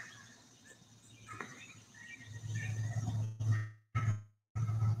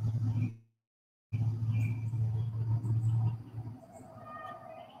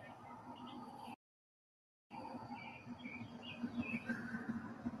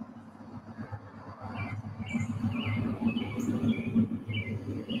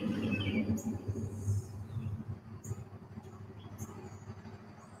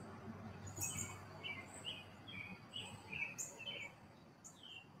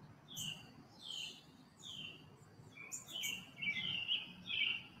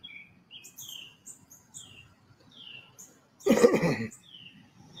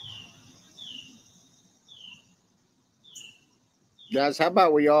 Guys, how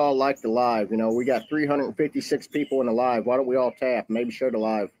about we all like the live? We got 356 people in the live. Why don't we all tap? Maybe share the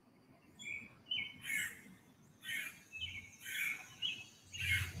live.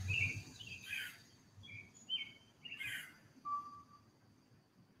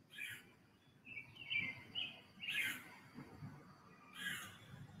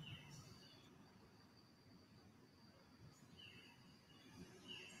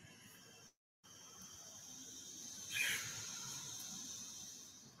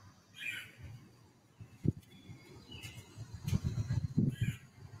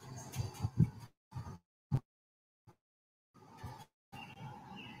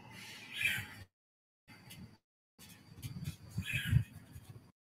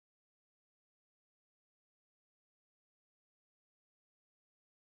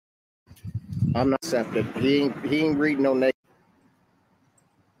 I'm not accepted. He ain't reading no name.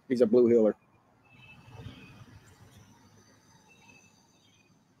 He's a blue healer.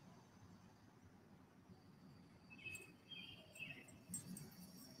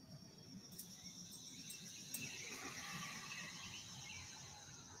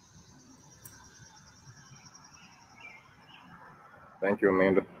 Thank you,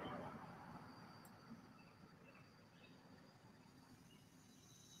 Amanda.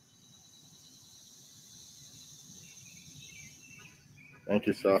 Thank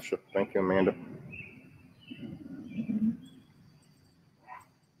you, Sasha. Thank you, Amanda.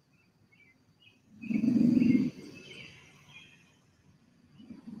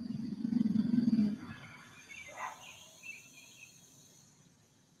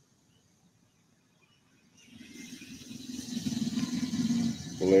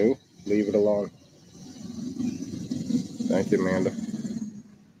 Blue, leave it alone. Thank you, Amanda.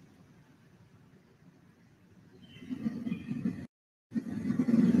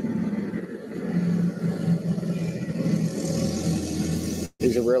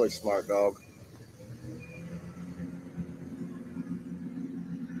 He's a really smart dog.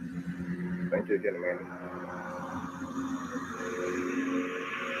 to again, Amanda.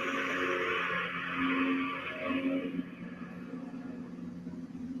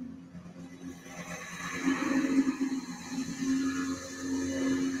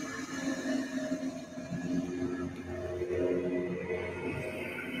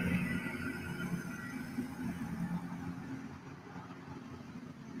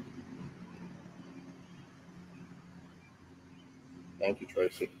 Thank you,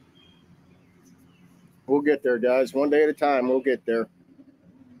 Tracy. We'll get there, guys. One day at a time, we'll get there.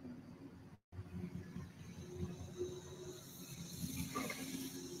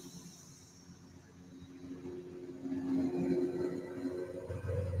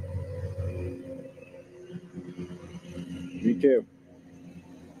 You too.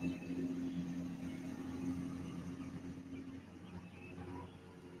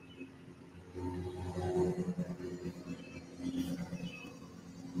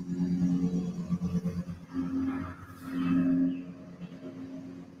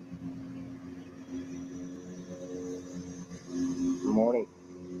 Good morning.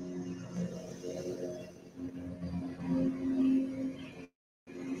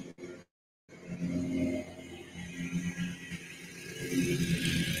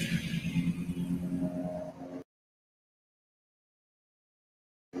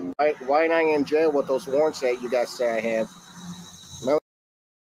 Why am I in jail with those warrants that you guys say I have? Remember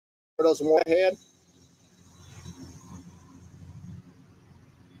those warrants I had?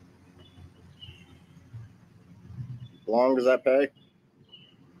 As long as I pay.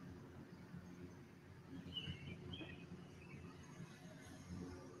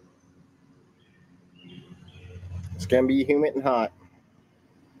 It's gonna be humid and hot.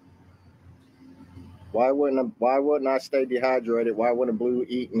 Why wouldn't I stay dehydrated? Why wouldn't Blue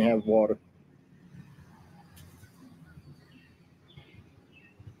eat and have water?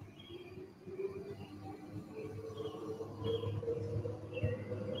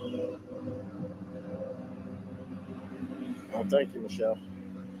 Oh, thank you, Michelle.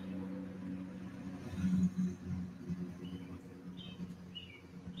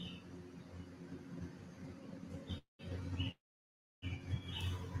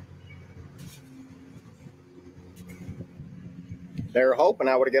 They were hoping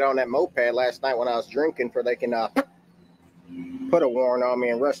I would get on that moped last night when I was drinking, for they can put a warrant on me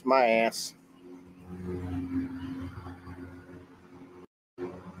and arrest my ass.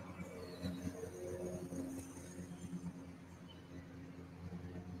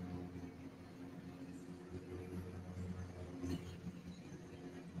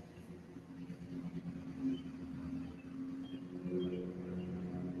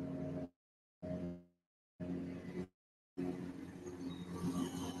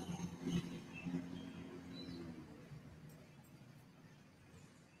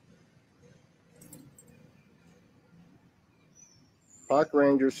 Park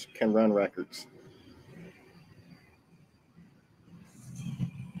rangers can run records.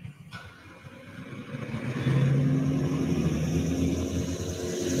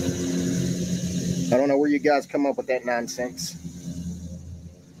 I don't know where you guys come up with that nonsense.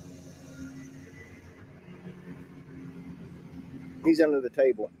 He's under the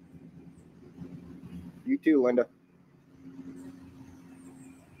table. You too, Linda.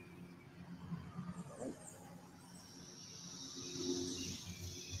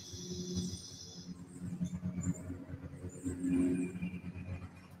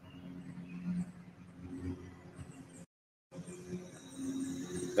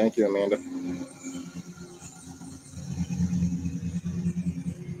 Thank you, Amanda.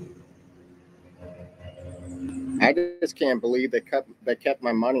 I just can't believe they kept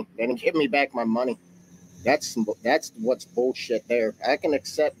my money. They didn't give me back my money. That's what's bullshit there. I can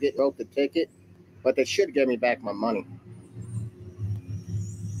accept getting wrote the ticket, but they should give me back my money.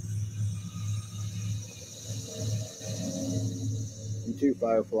 You too,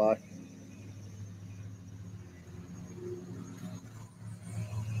 Firefly.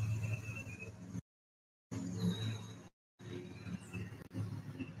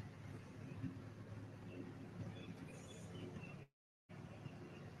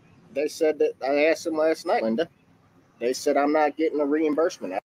 They said that I asked them last night, Linda. They said I'm not getting a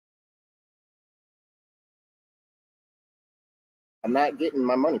reimbursement. I'm not getting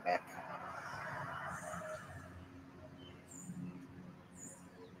my money back.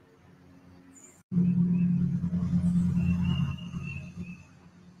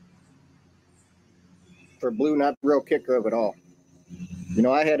 For Blue, not the real kicker of it all. You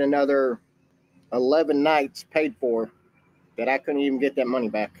know, I had another 11 nights paid for that I couldn't even get that money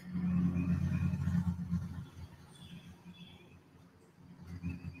back.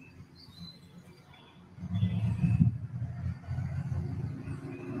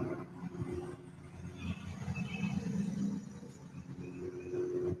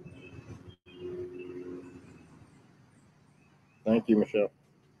 Thank you, Michelle.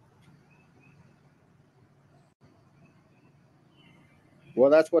 Well,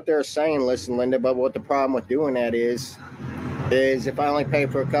 that's what they're saying. Listen, Linda, but what the problem with doing that is if I only pay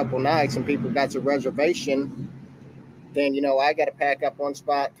for a couple nights and people got a reservation, then, I got to pack up one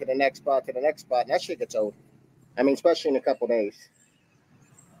spot to the next spot to the next spot, and that shit gets old. I mean, especially in a couple days.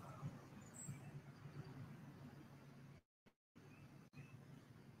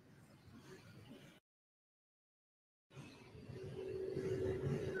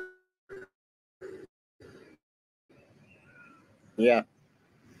 Yeah.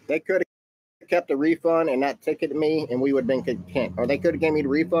 They could have kept the refund and not ticketed me, and we would have been content. Or they could have gave me the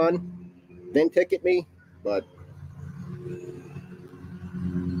refund, then ticket me, but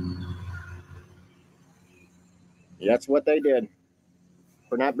that's what they did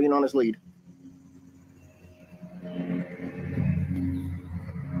for not being on his lead.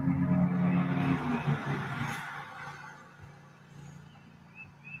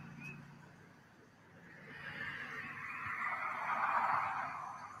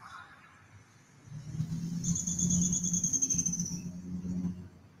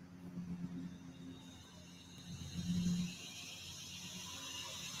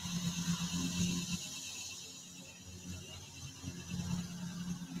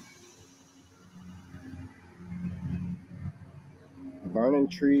 Burning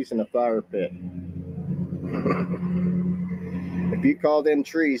trees in a fire pit. If you call them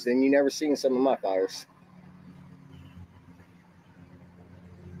trees, then you never seen some of my fires.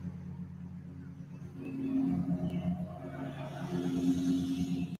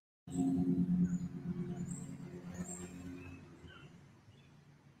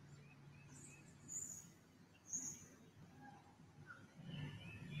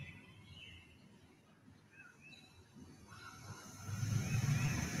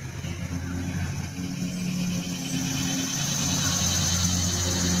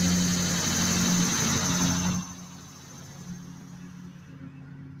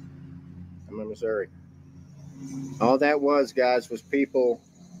 I'm in Missouri. All that was, guys, was people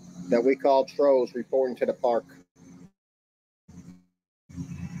that we call trolls reporting to the park,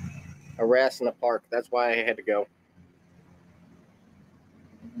 harassing the park. That's why I had to go.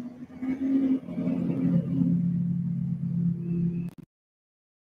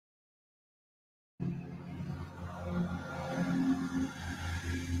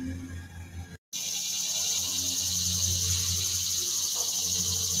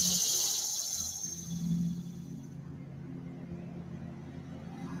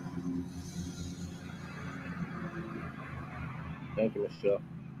 Thank you, Michelle.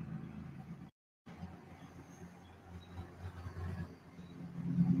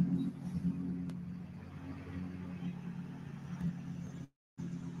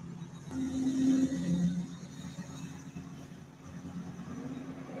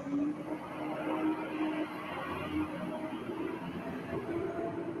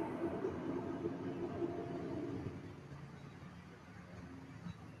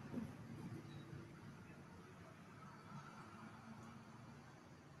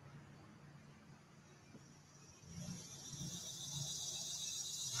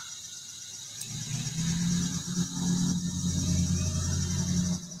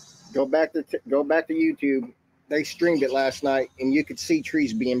 Go back to YouTube. They streamed it last night, and you could see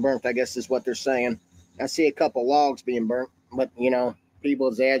trees being burnt. I guess is what they're saying. I see a couple logs being burnt, but people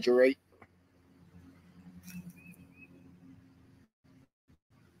exaggerate.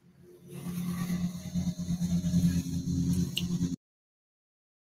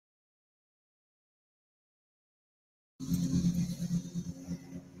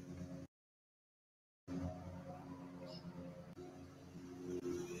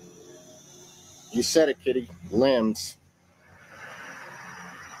 You said it, Kitty. Limbs.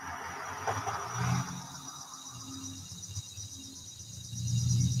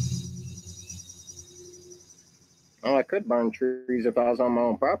 Oh, I could burn trees if I was on my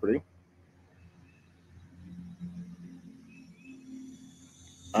own property.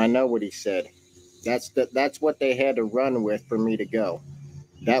 I know what he said. That's what they had to run with for me to go.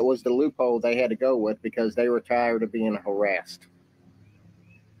 That was the loophole they had to go with because they were tired of being harassed.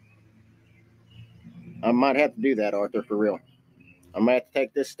 I might have to do that, Arthur, for real. I might have to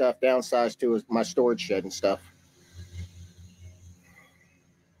take this stuff downsized to my storage shed and stuff.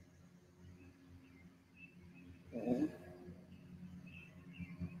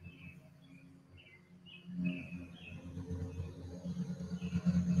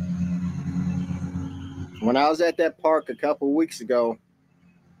 When I was at that park a couple of weeks ago,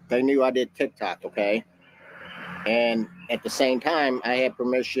 they knew I did TikTok, okay? And at the same time, I had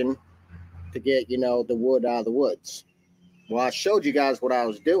permission to get, the wood out of the woods. Well, I showed you guys what I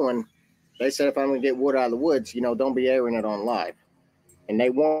was doing. They said if I'm going to get wood out of the woods, don't be airing it on live. And they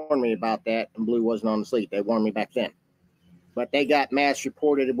warned me about that, and Blue wasn't on the sleep. They warned me back then. But they got mass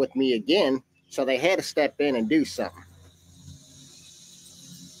reported with me again, so they had to step in and do something.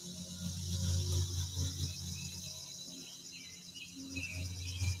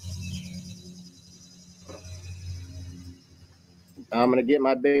 I'm going to get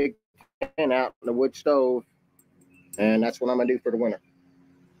my big pan out in the wood stove, and that's what I'm going to do for the winter.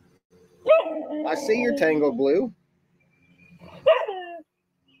 I see your tangle, Blue.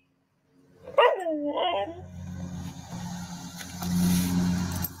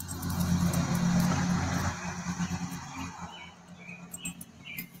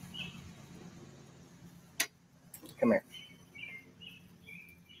 Come here.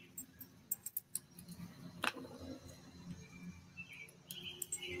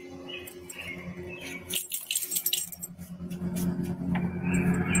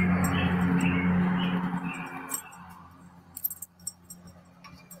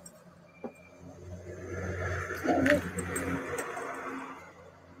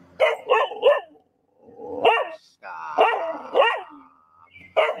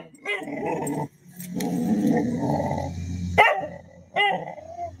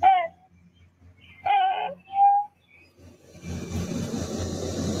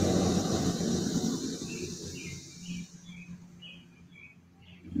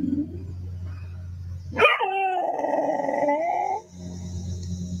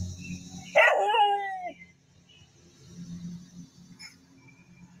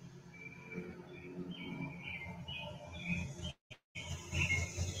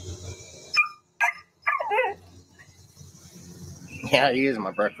 Yeah, he is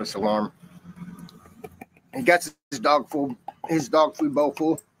my breakfast alarm. He got his dog food bowl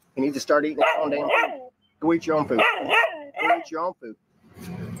full. He needs to start eating his own damn food. Go eat your own food. Go eat your own food.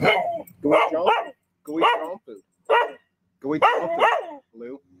 Go eat your own food. Go eat your own food. Go eat your own food,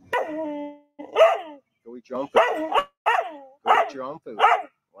 Lou. Go eat your own food. Go eat your own food.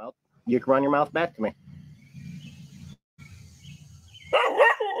 Well, you can run your mouth back to me.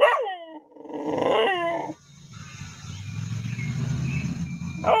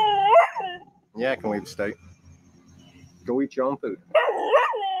 Yeah, I can leave the state. Go eat your own food.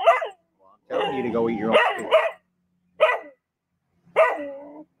 Well, I'm telling you to go eat your own food.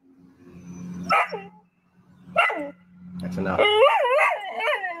 That's enough.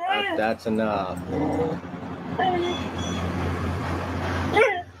 That's enough.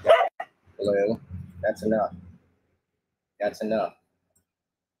 Blue, that's enough. That's enough.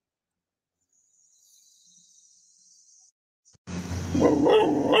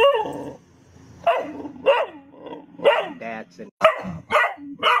 That's enough.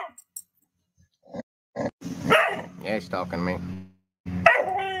 Yeah, he's talking to me.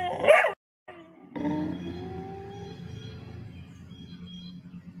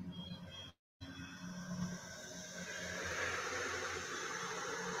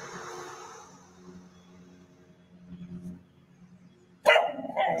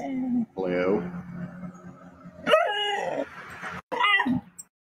 Blue.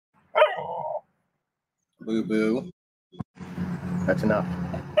 Boo boo. That's enough.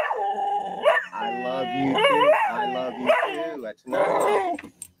 I love you too. I love you too. That's enough.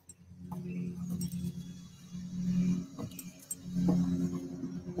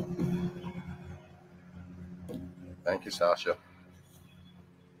 Thank you, Sasha.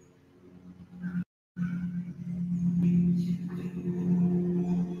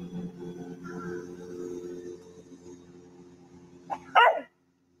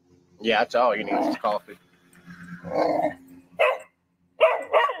 Yeah, that's all you need is coffee.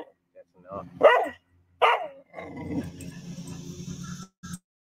 That's enough.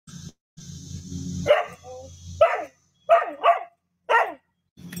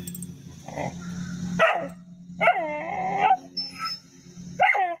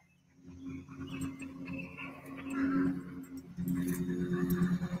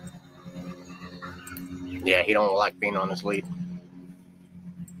 Yeah, he don't like being on his lead.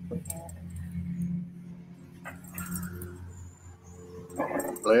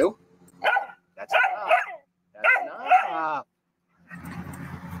 Blue? That's enough. That's enough.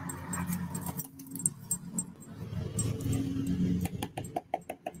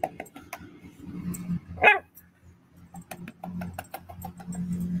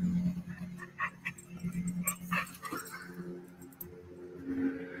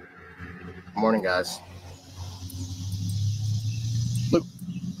 Morning, guys. Look,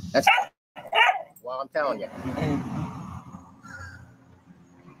 that's well, I'm telling you.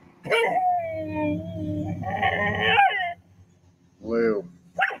 Blue,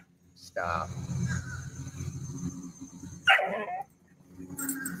 stop.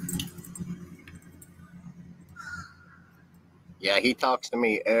 Yeah, he talks to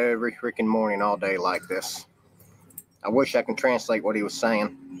me every freaking morning all day like this. I wish I could translate what he was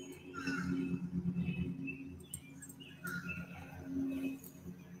saying.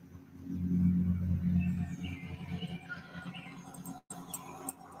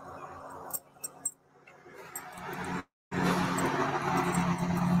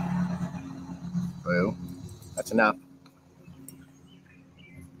 Blue, that's enough.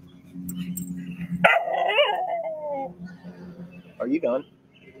 Are you done?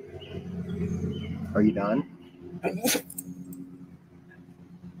 Are you done?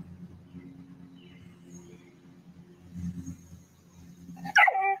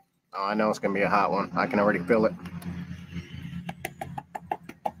 Oh, I know it's going to be a hot one. I can already feel it.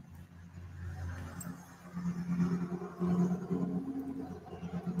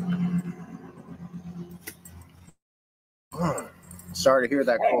 Sorry to hear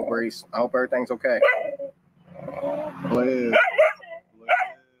that, Cool Breeze. I hope everything's okay. Blue.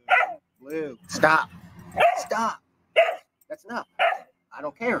 Blue. Stop. Stop. That's enough. I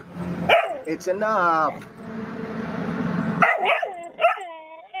don't care. It's enough.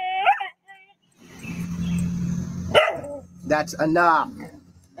 That's enough.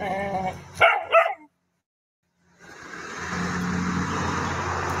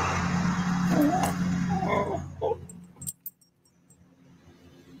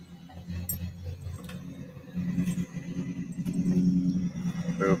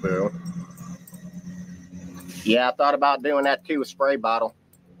 Boo boo. Yeah, I thought about doing that too, a spray bottle.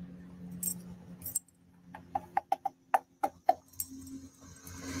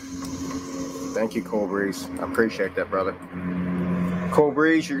 Thank you, Cool Breeze. I appreciate that, brother. Cool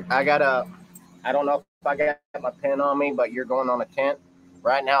Breeze, I don't know if I got my pen on me, but you're going on a tent.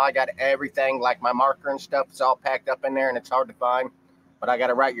 Right now, I got everything, like my marker and stuff, it's all packed up in there and it's hard to find. But I got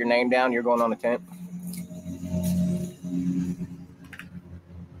to write your name down. You're going on a tent.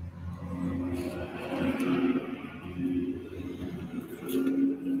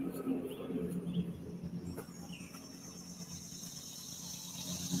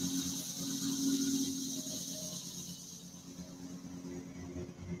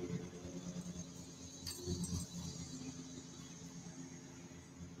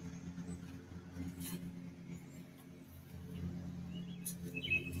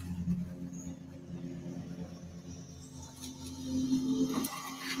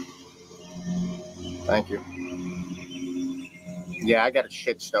 Thank you. Yeah, I got a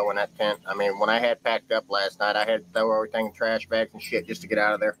shit show in that tent. I mean, when I had packed up last night, I had to throw everything in trash bags and shit just to get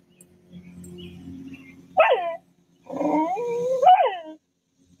out of there.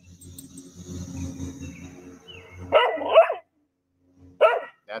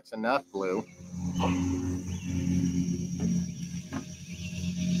 That's enough, Blue.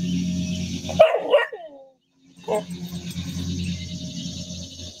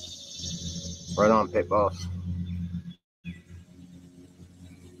 Right on, Pit Boss.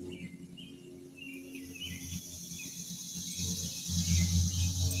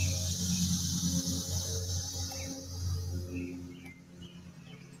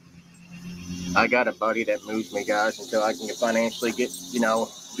 I got a buddy that moves me, guys, until I can financially get,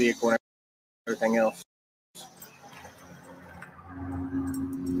 vehicle and everything else.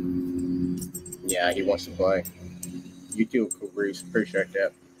 Yeah, he wants to play. You too, Cool Breeze. Appreciate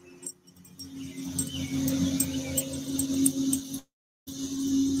that.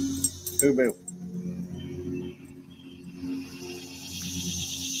 Boo boo.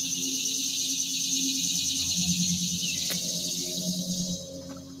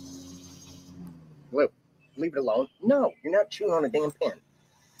 Blue, leave it alone. No, you're not chewing on a damn pen.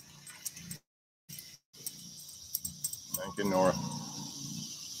 Thank you, Nora.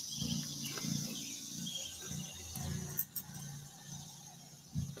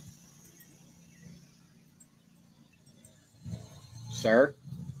 Sir,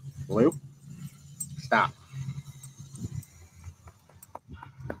 Blue, stop.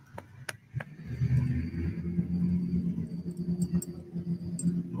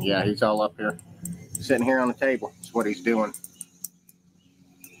 Yeah, he's all up here. Sitting here on the table. That's what he's doing.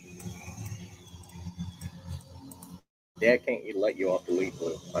 Dad can't let you off the lead,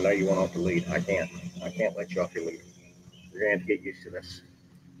 Blue. I know you want off the lead. I can't. I can't let you off your lead. You're going to have to get used to this.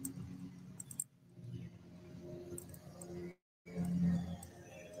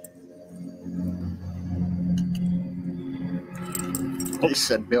 He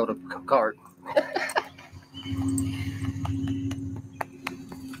said build a cart.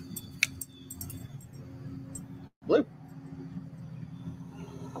 Blue.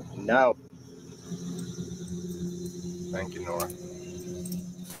 No. Thank you, Nora.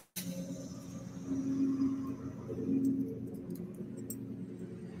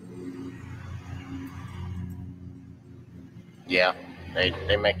 Yeah,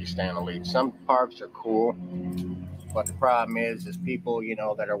 they make you stay in the lead. Some parks are cool, but the problem is people,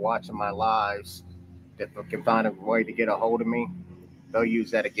 that are watching my lives that can find a way to get a hold of me. They'll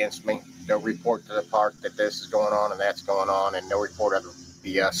use that against me. They'll report to the park that this is going on and that's going on, and they'll report other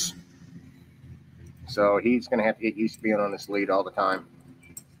BS. So he's going to have to get used to being on this lead all the time.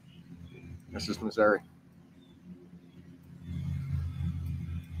 This is Missouri.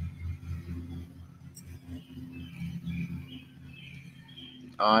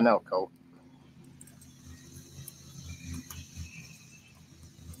 I know, Colt.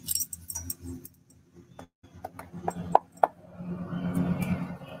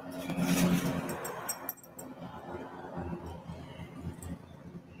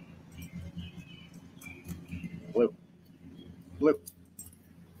 Blue. Blue.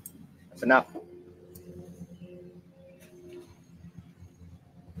 That's enough.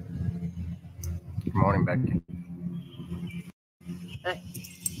 Good morning, Becky. Hey,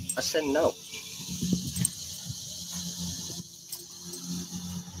 I said no.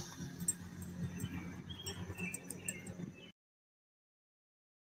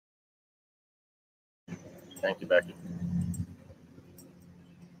 Thank you, Becky.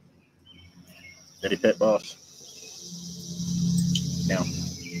 Did he pit boss? No.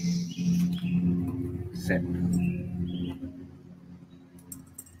 Sit.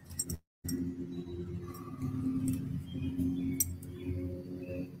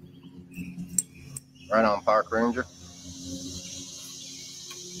 Right on, Park Ranger.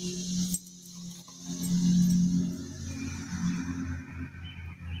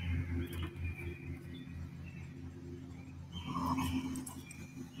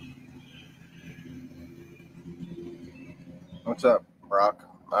 What's up, Brock?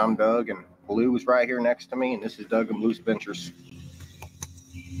 I'm Doug, and Blue is right here next to me, and this is Doug and Blue's Ventures.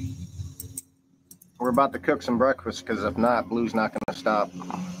 We're about to cook some breakfast, because if not, Blue's not going to stop.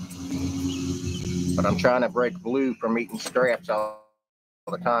 But I'm trying to break Blue from eating scraps all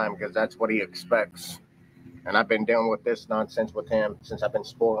the time, because that's what he expects. And I've been dealing with this nonsense with him since I've been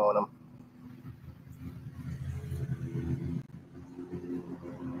spoiling him.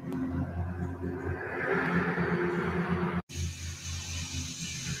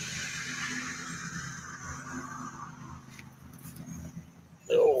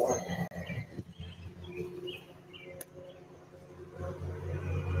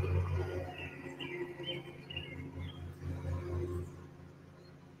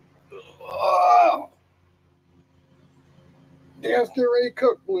 Oh. Dan's getting ready to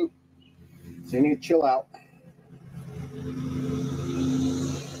cook, Blue. So you need to chill out.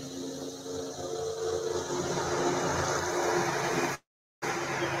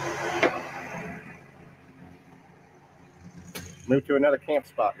 Move to another camp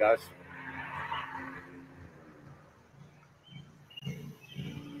spot, guys.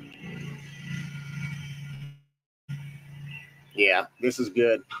 Yeah, this is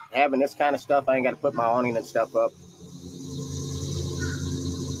good. Having this kind of stuff, I ain't got to put my awning and stuff up.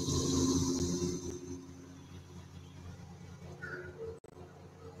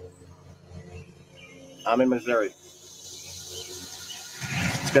 I'm in Missouri.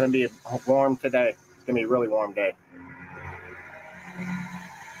 It's going to be warm today. It's going to be a really warm day.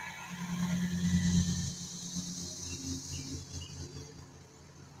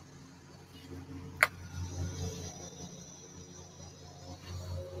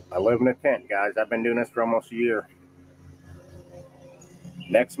 I live in a tent, guys. I've been doing this for almost a year.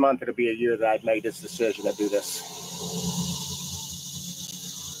 Next month, it'll be a year that I've made this decision to do this.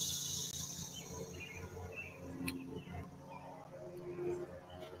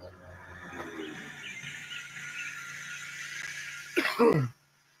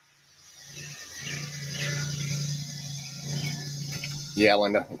 Yeah,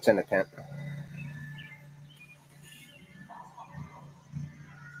 Linda, it's in the tent.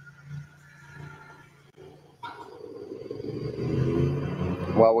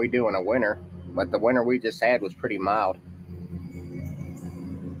 Well, we do in a winter, but the winter we just had was pretty mild.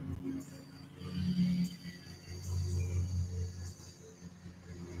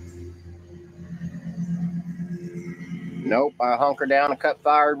 Nope, I hunker down and cut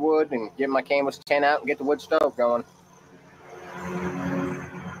firewood and get my canvas tent out and get the wood stove going.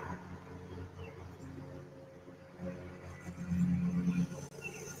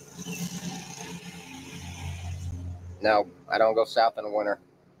 No, I don't go south in the winter.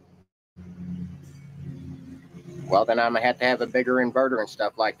 Well, then I'm gonna have to have a bigger inverter and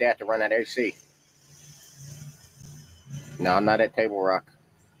stuff like that to run that AC. No, I'm not at Table Rock.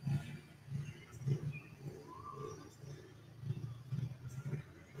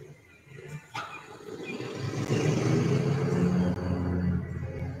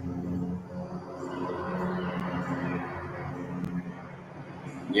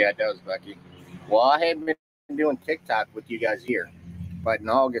 Yeah, it does, Becky. Well, I haven't been doing TikTok with you guys here, but in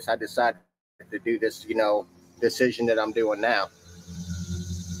August I decided to do this, decision that I'm doing now.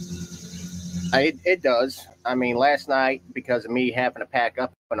 It does. I mean, last night, because of me having to pack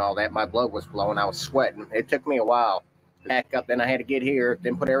up and all that, my blood was flowing. I was sweating. It took me a while to pack up. Then I had to get here,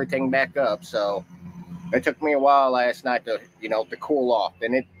 then put everything back up. So it took me a while last night to cool off.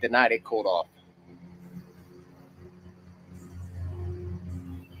 Then the night it cooled off.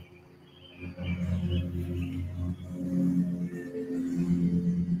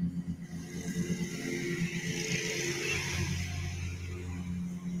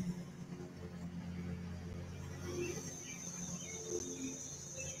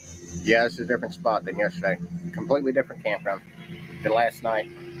 Yeah, it's a different spot than yesterday. Completely different campground than last night.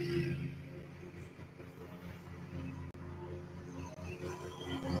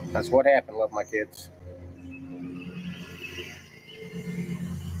 That's what happened. Love my kids.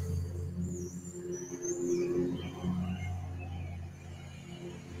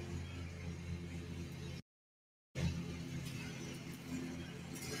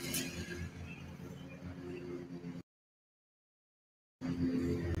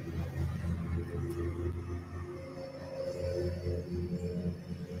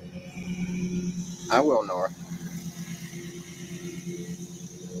 I will, Nora.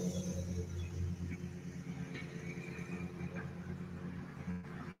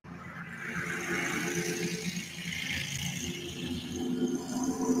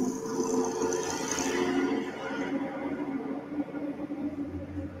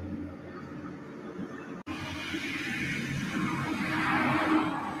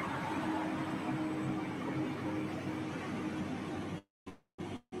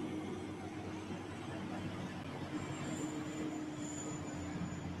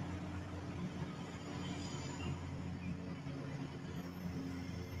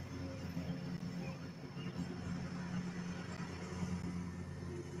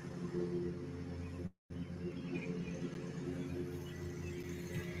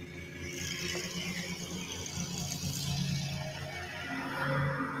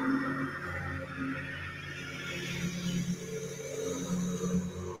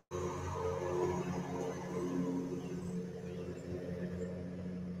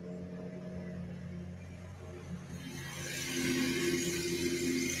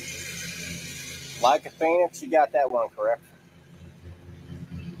 Like a Phoenix, you got that one correct.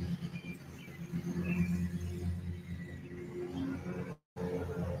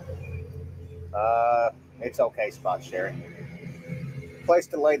 It's okay, Spot Sherry. Place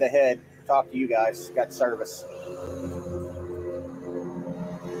to lay the head. Talk to you guys. Got service.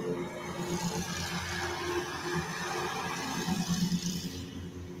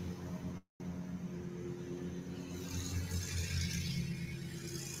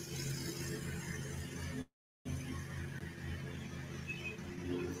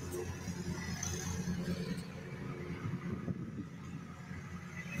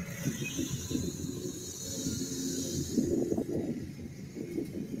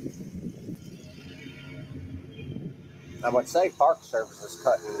 I would say Park Service is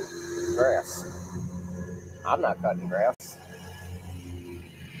cutting grass. I'm not cutting grass.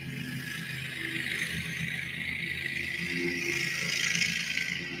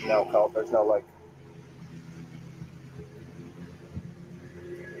 No, Colt, there's no lake.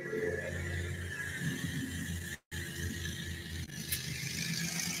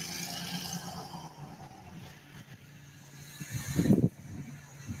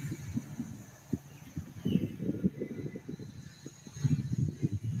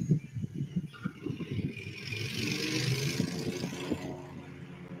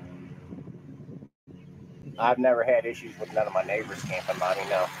 I've never had issues with none of my neighbors camping by me,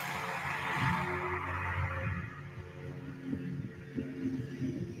 no.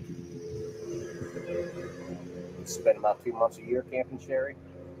 Spend about 2 months a year camping, Sherry.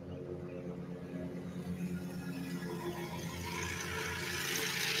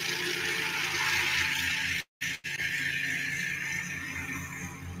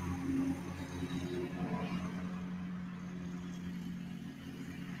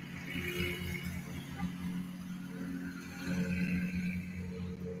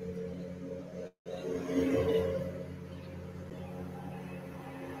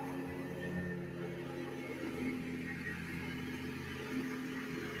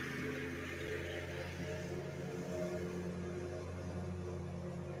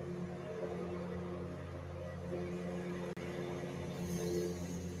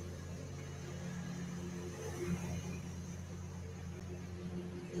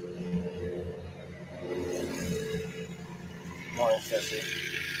 sissy.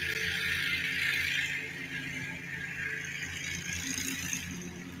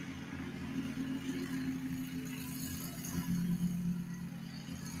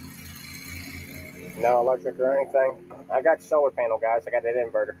 No electric or anything. I got solar panel, guys. I got that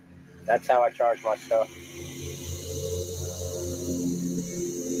inverter. That's how I charge my stuff.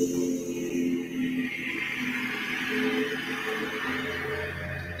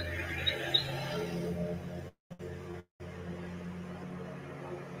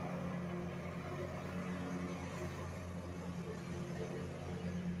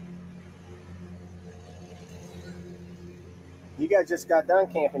 You guys just got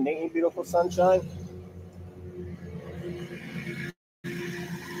done camping, didn't you, beautiful sunshine?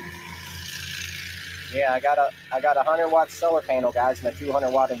 Yeah, I got a 100-watt solar panel, guys, and a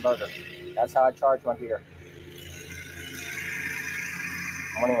 200-watt inverter. That's how I charge my gear.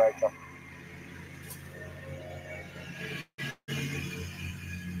 Morning, Rachel.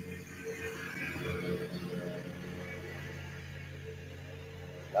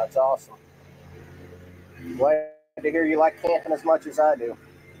 That's awesome. Glad to hear you like camping as much as I do.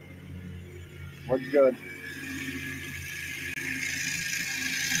 We're good.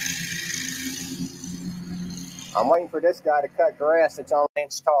 I'm waiting for this guy to cut grass that's only an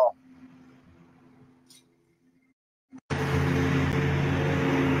inch tall.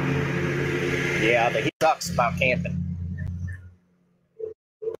 Yeah, but he sucks about camping.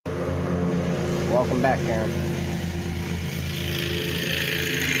 Welcome back, Karen.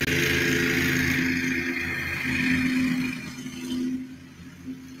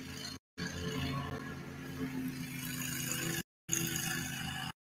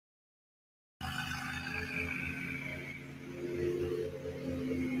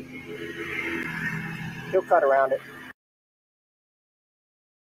 He'll cut around it.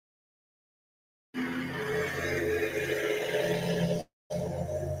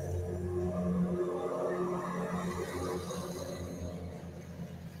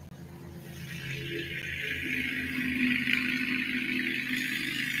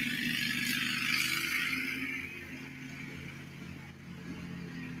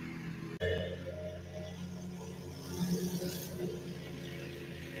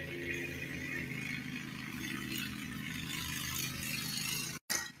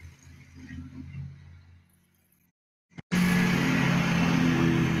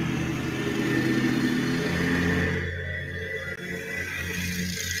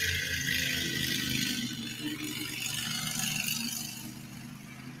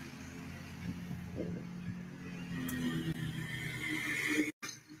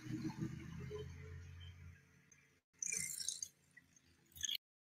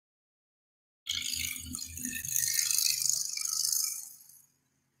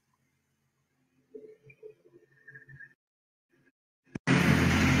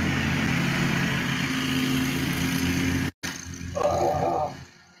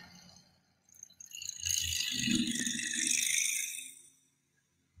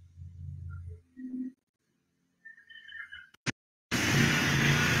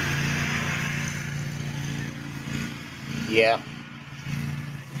 Yeah.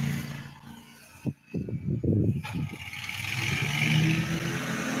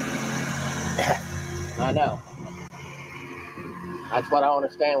 I know. That's what I don't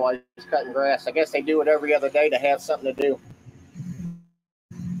understand why he's cutting grass. I guess they do it every other day to have something to do.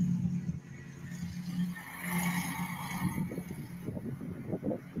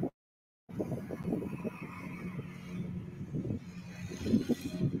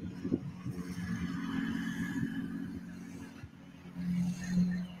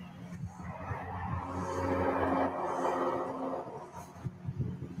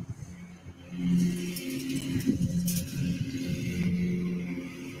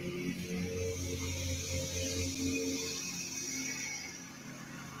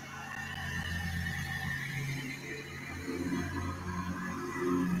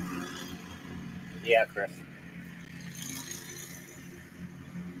 Yeah, Chris.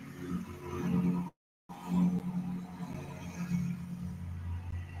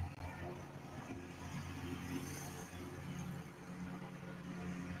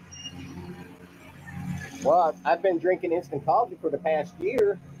 Well, I've been drinking instant coffee for the past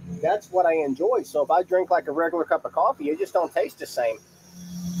year. That's what I enjoy. So if I drink like a regular cup of coffee, it just don't taste the same.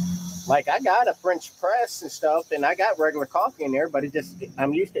 Like I got a French press and stuff, and I got regular coffee in there, but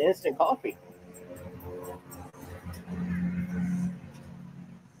I'm used to instant coffee.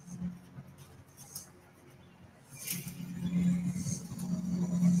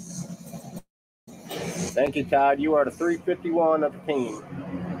 Thank you, Todd. You are the 351 of the team.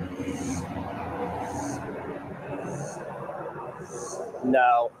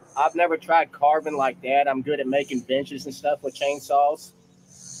 No, I've never tried carving like that. I'm good at making benches and stuff with chainsaws.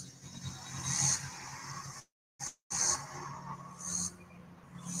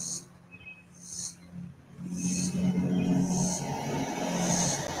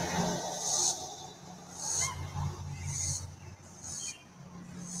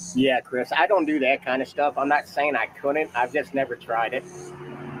 Yeah, Chris, I don't do that kind of stuff. I'm not saying I couldn't. I've just never tried it.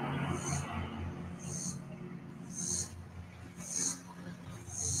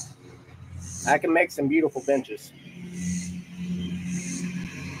 I can make some beautiful benches.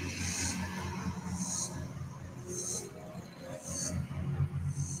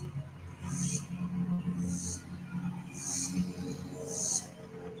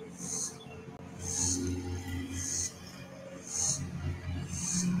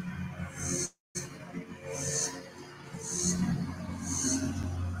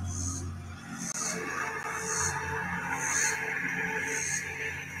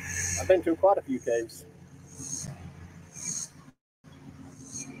 I've been through quite a few caves.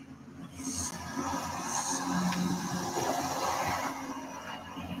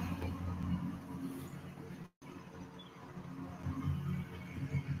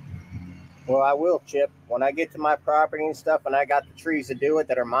 Well, I will, Chip. When I get to my property and stuff, and I got the trees to do it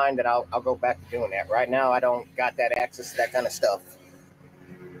that are mine, that I'll go back to doing that. Right now, I don't got that access to that kind of stuff.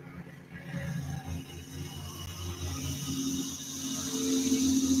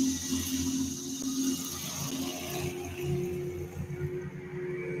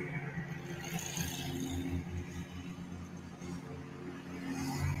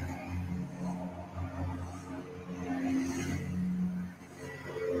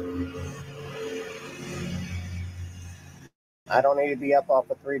 I don't need to be up off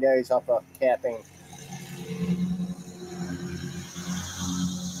for 3 days off of caffeine.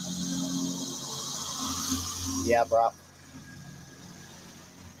 Yeah, bro.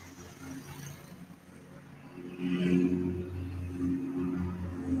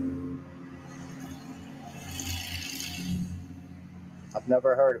 I've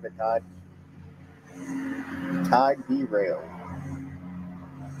never heard of it, Todd. Tide derail.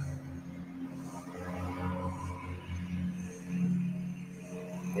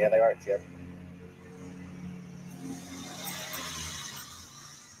 Yeah, they are, Chip.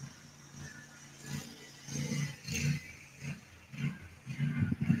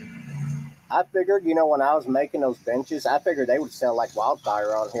 I figured, when I was making those benches, I figured they would sell like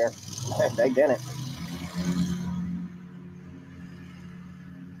wildfire on here. They didn't.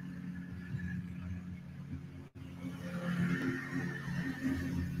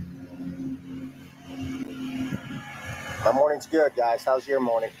 My morning's good, guys. How's your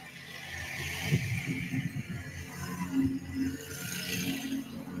morning?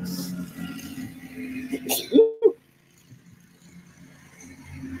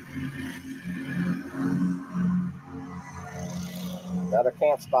 Another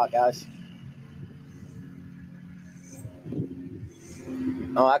camp spot, guys.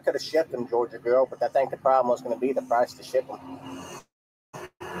 Oh, I could have shipped them, Georgia girl, but I think the problem was going to be the price to ship them.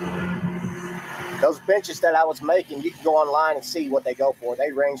 Those benches that I was making, you can go online and see what they go for.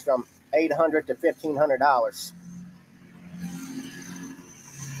 They range from $800 to $1,500.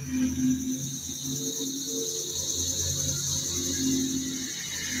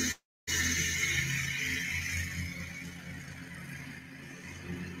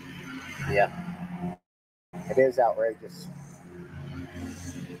 Yeah, it is outrageous.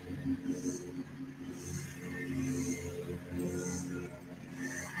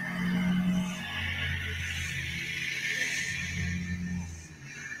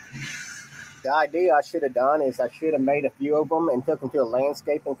 The idea I should have done is I should have made a few of them and took them to a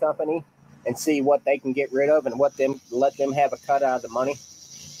landscaping company and see what they can get rid of and let them have a cut out of the money.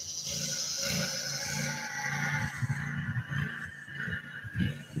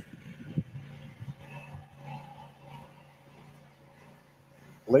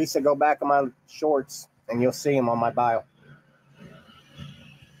 Lisa, go back on my shorts and you'll see them on my bio.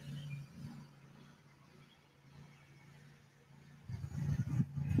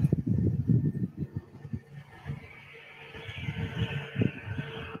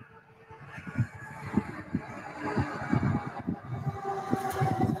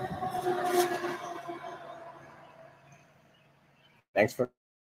 Thanks for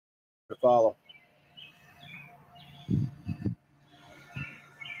the follow.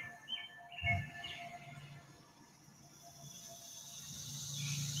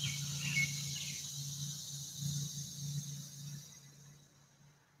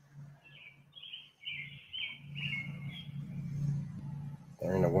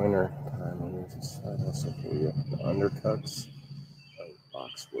 During the winter time, the undercuts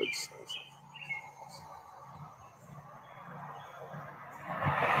Foxwood Station.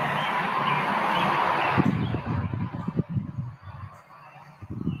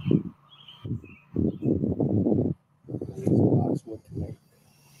 Foxwood to me.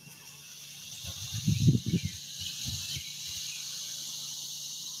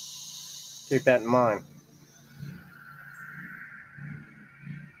 Keep that in mind.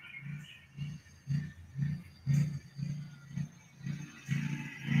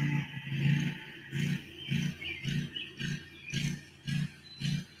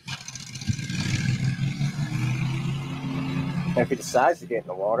 If he decides to get in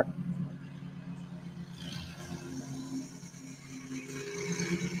the water.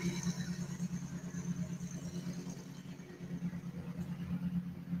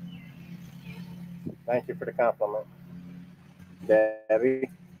 Thank you for the compliment, Debbie.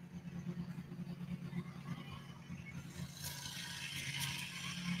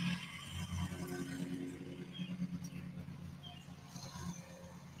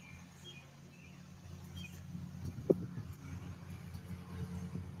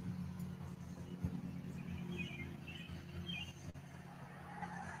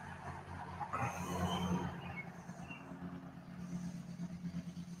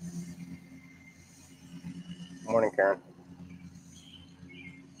 Morning, Karen.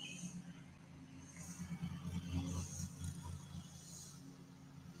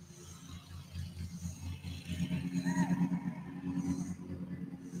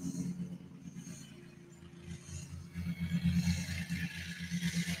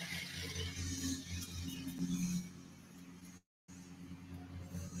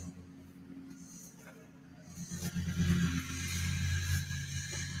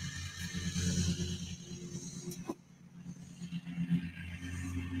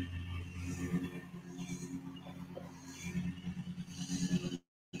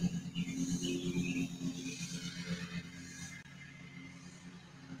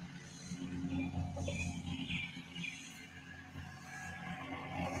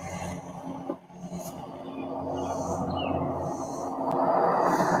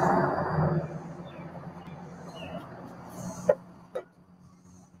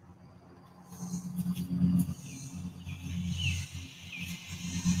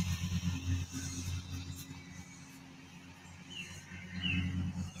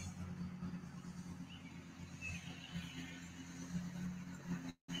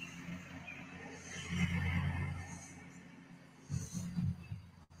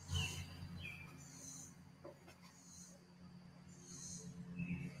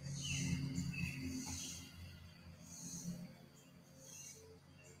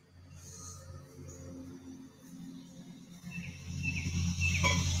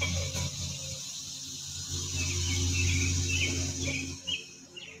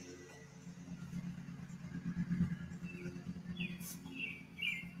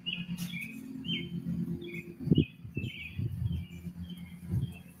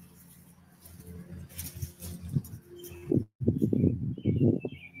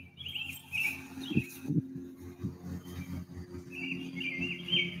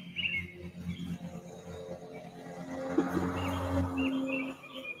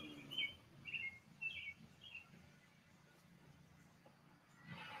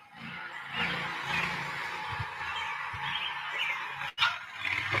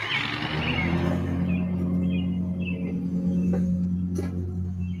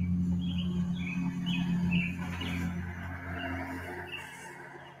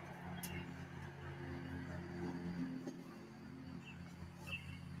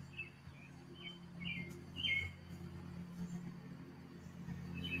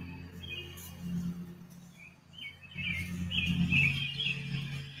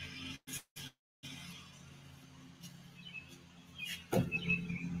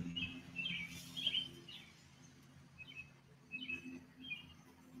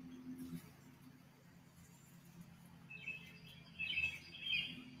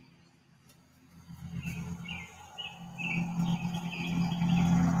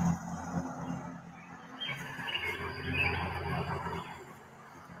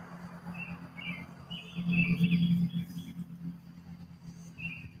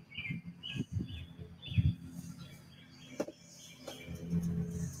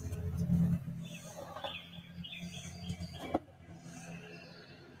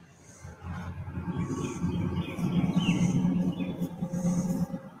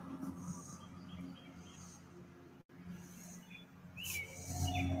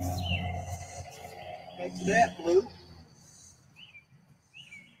 Thanks for that, Blue.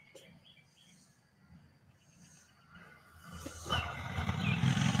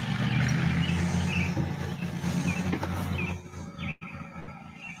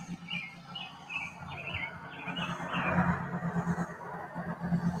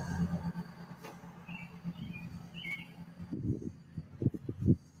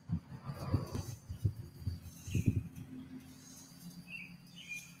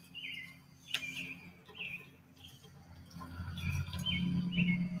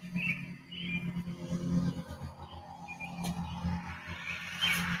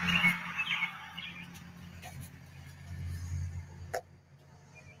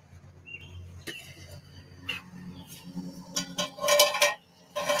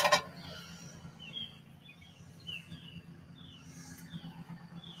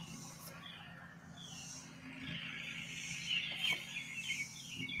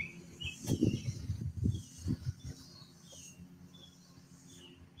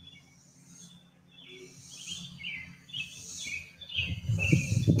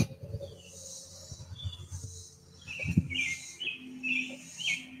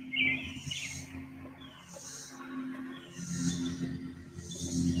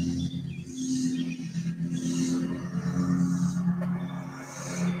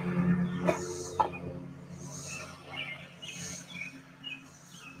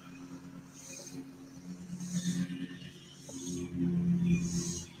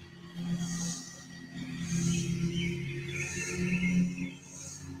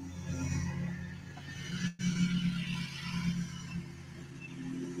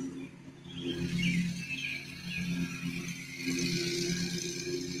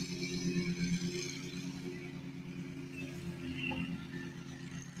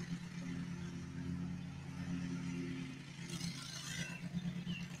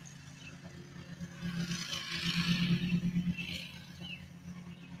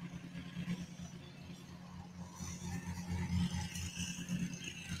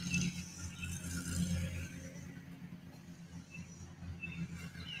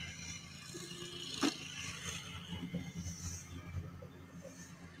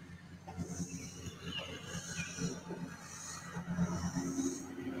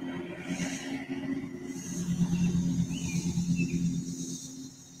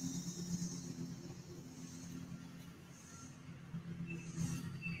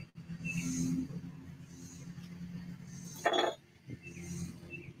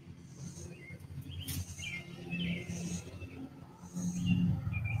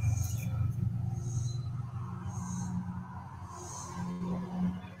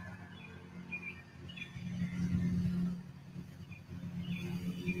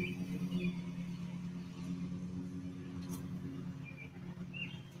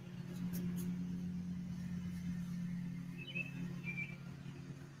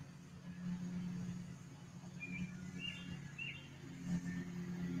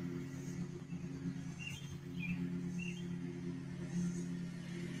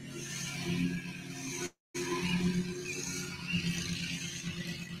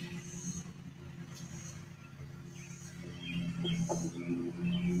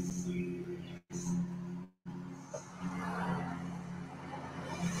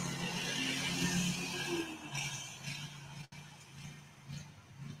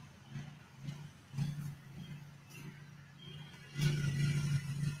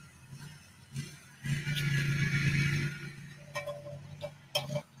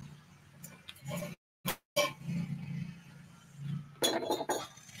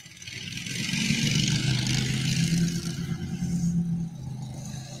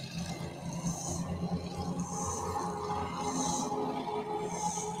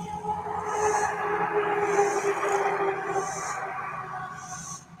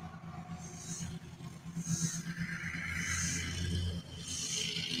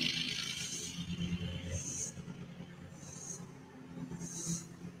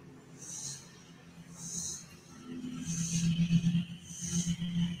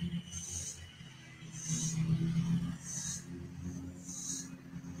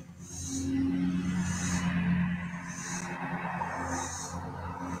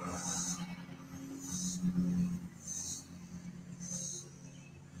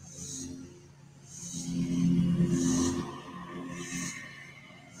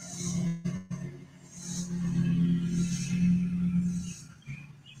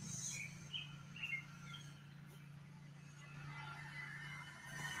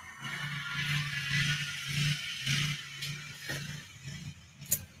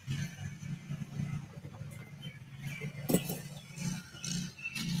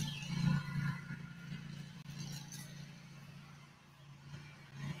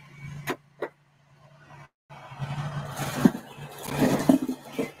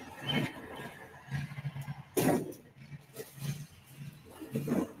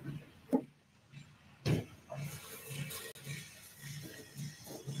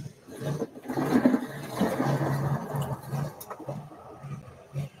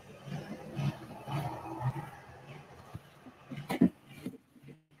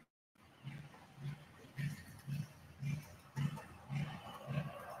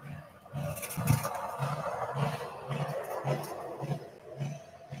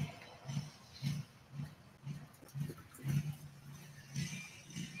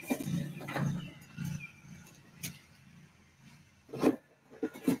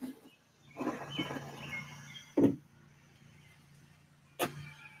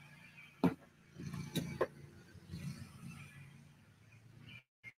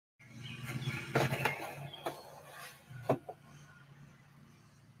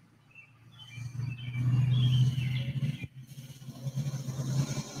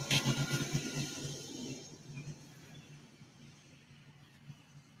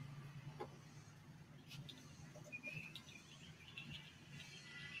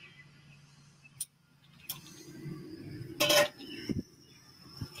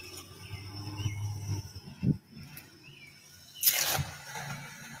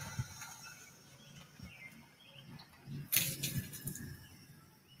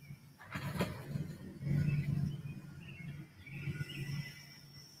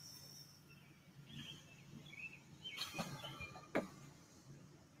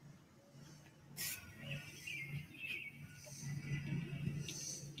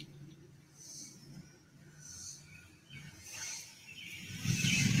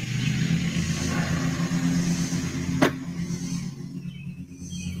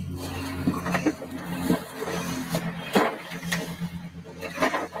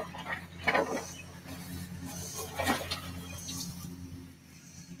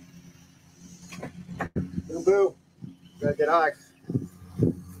 Boo. Gotta get ice.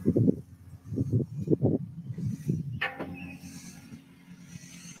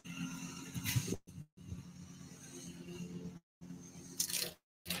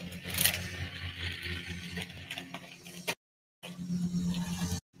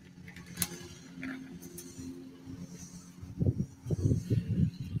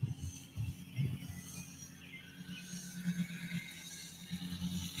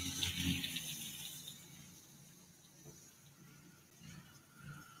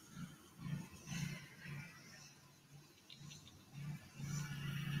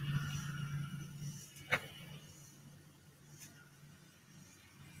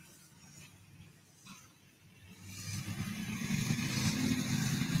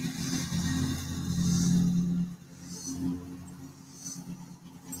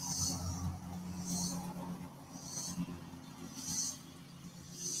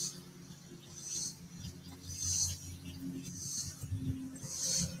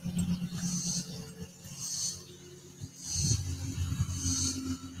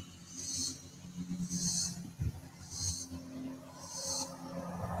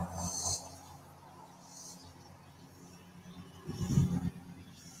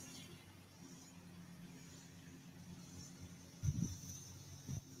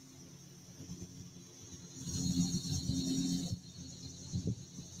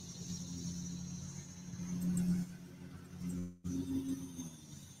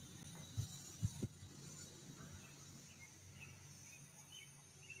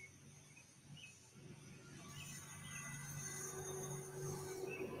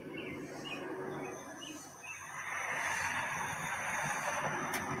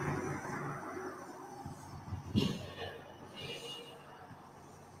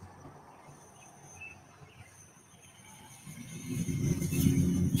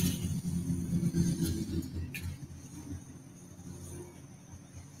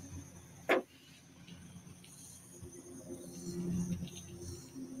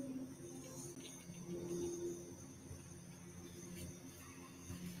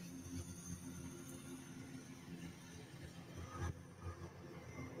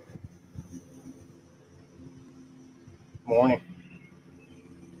 Morning.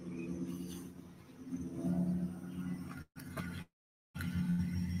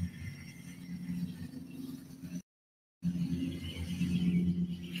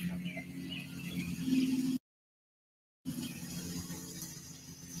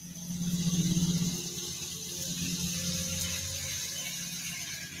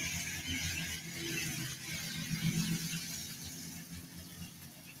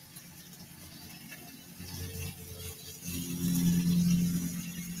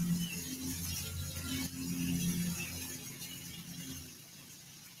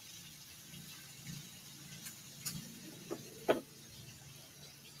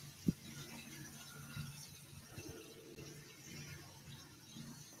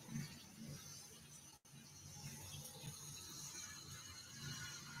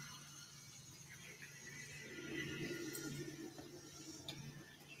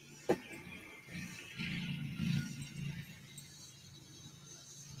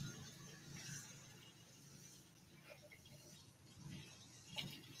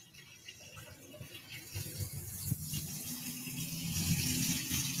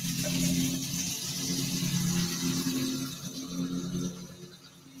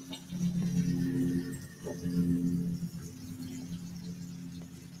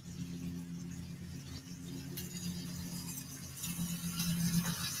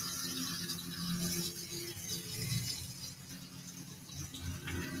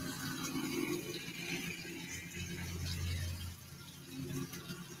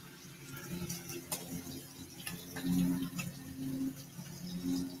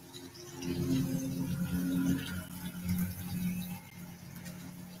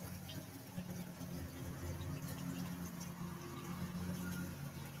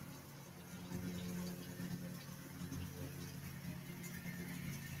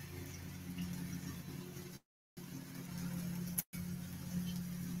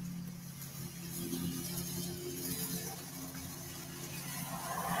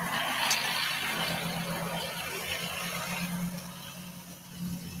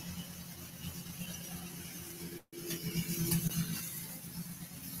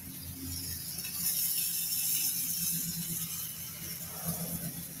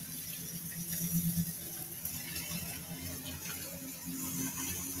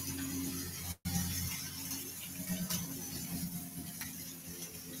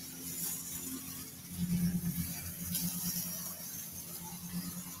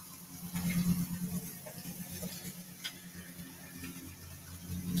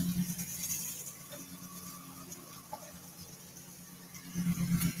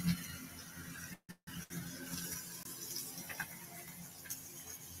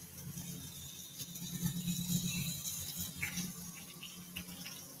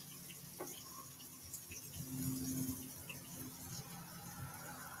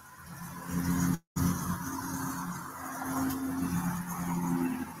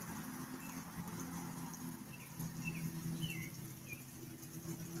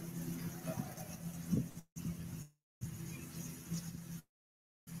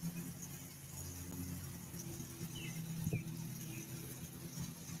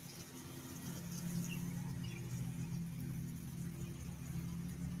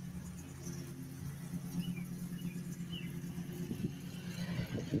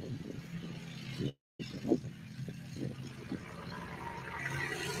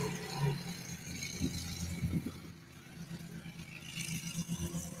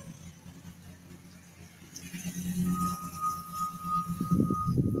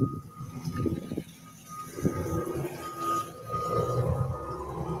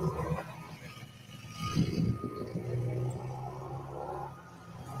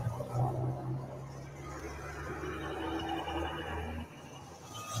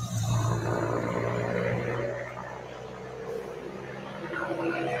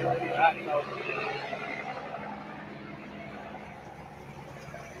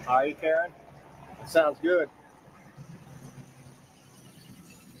 Are you, Karen? It sounds good.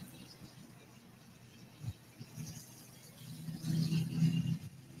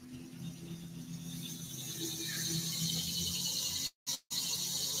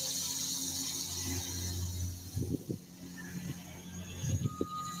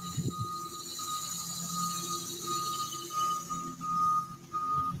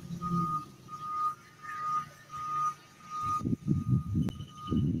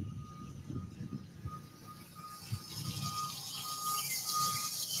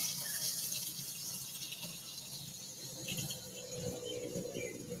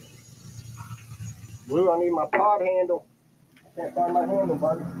 Blue, I need my pod handle. I can't find my handle,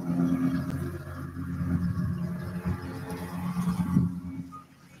 buddy.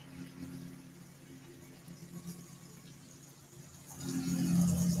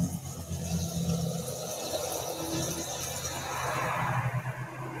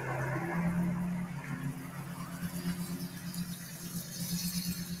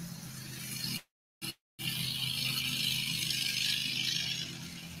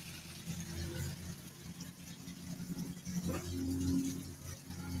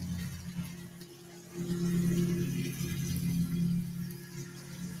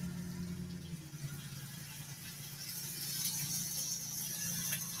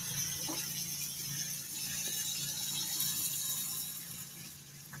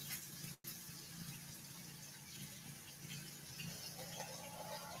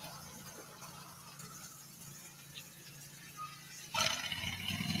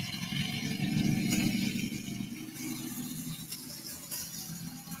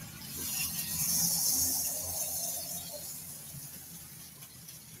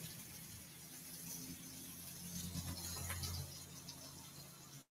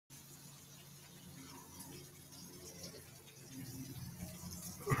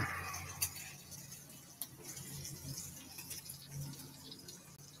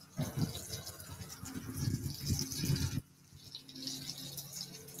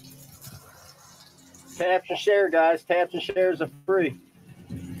 Taps and share, guys. Taps and shares are free.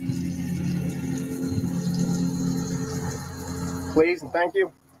 Please and thank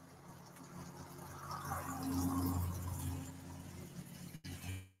you.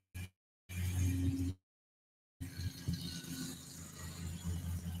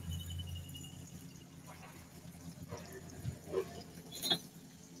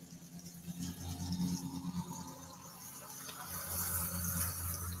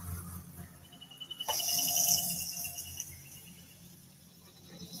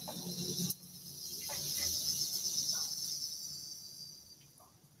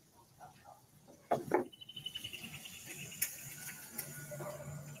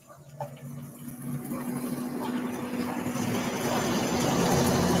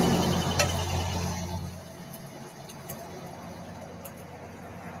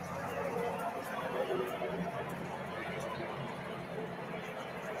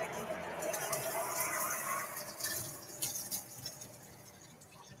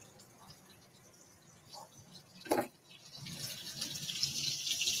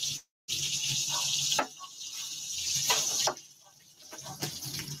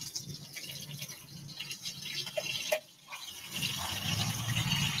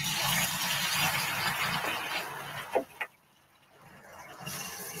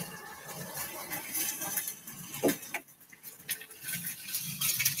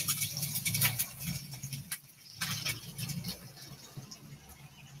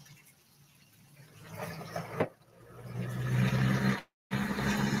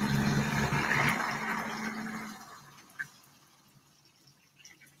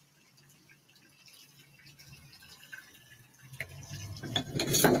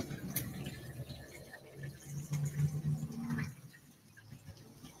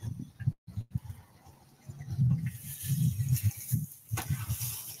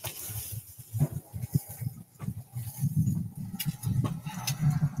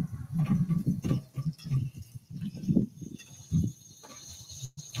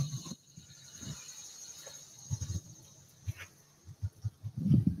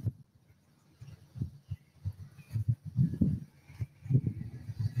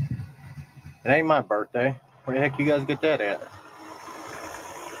 It ain't my birthday. Where the heck you guys get that at?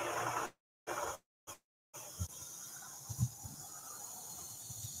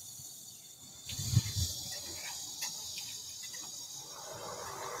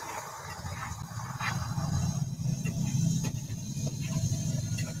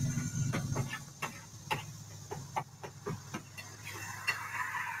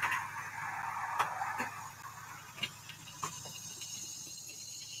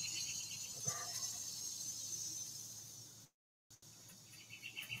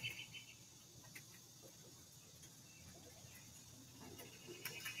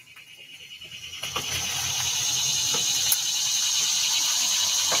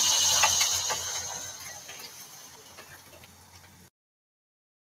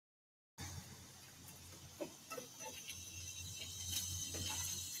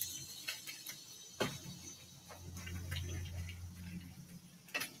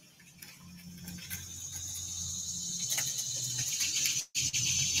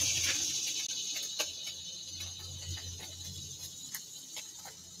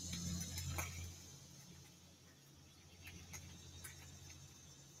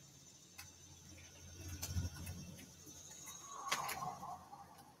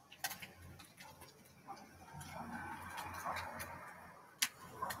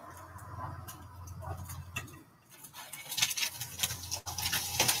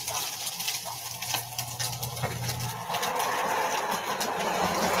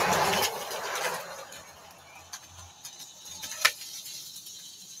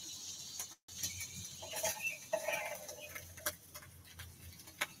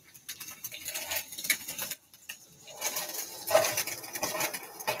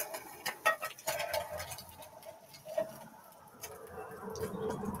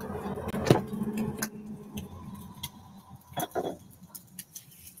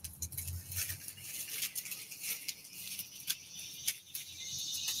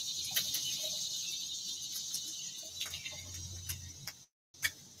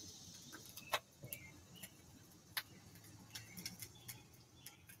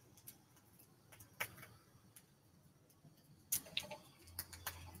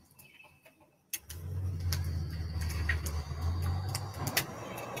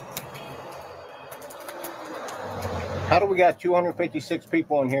 How do we got 256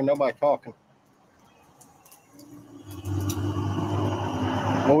 people in here? Nobody talking.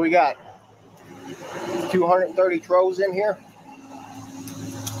 Well, we got 230 trolls in here.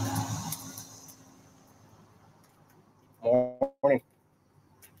 Morning.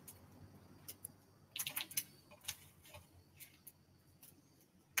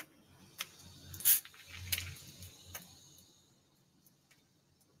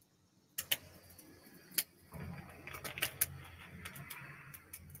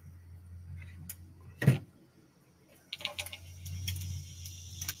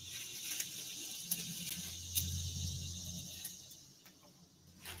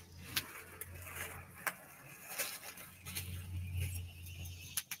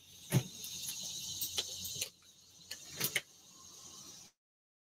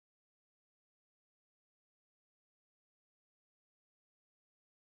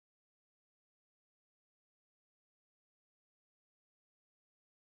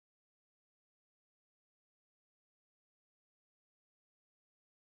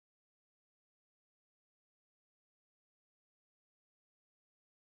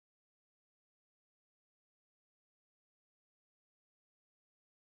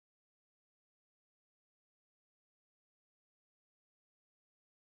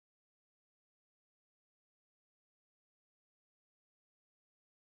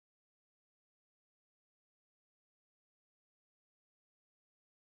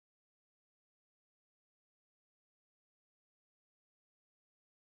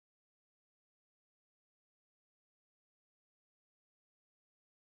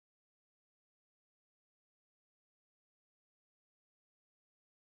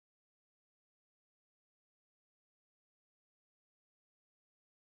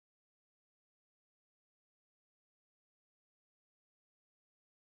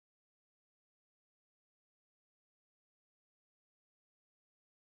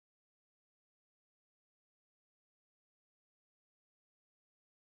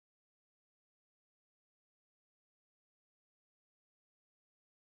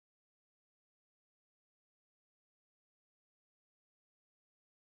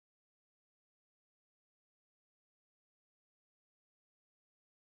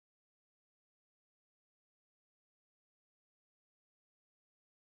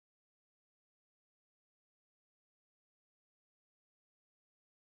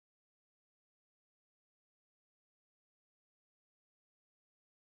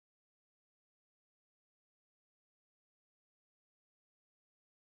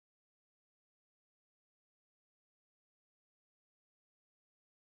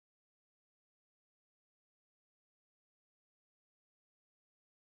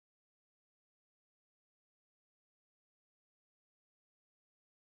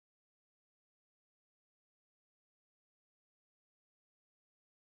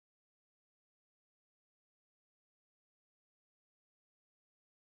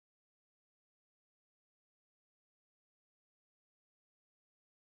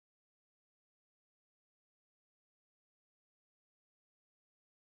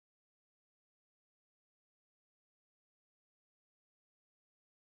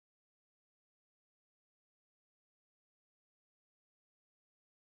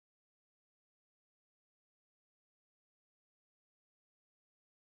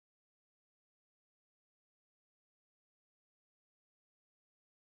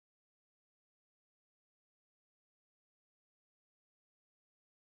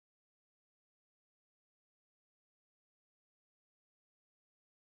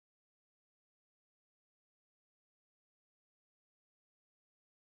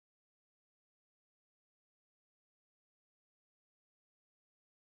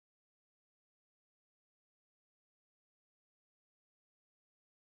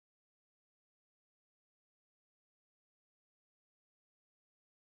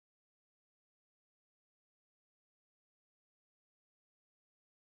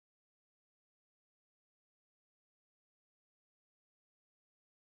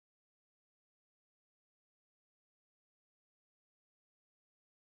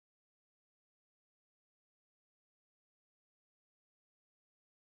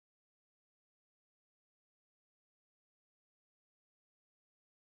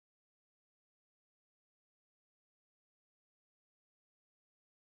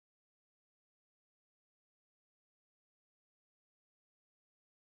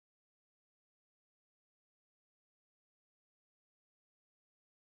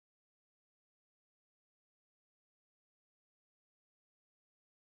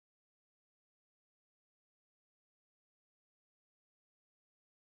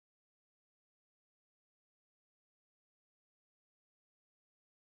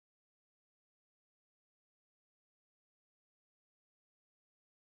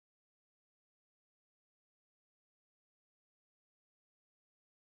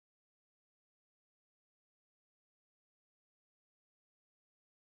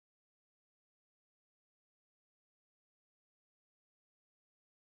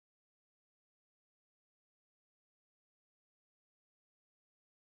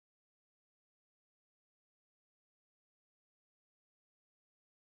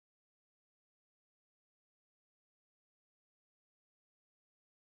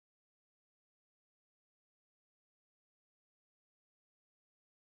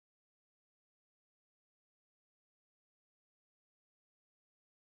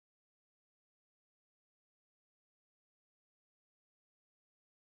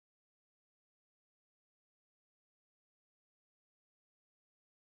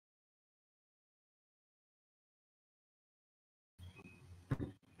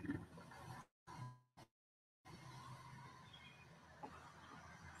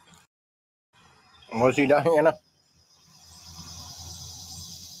 Was he, Diana?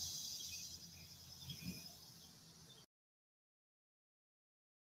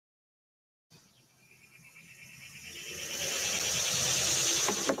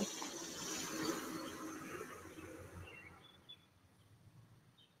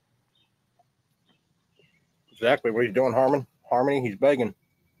 Exactly what he's doing, Harmony, he's begging.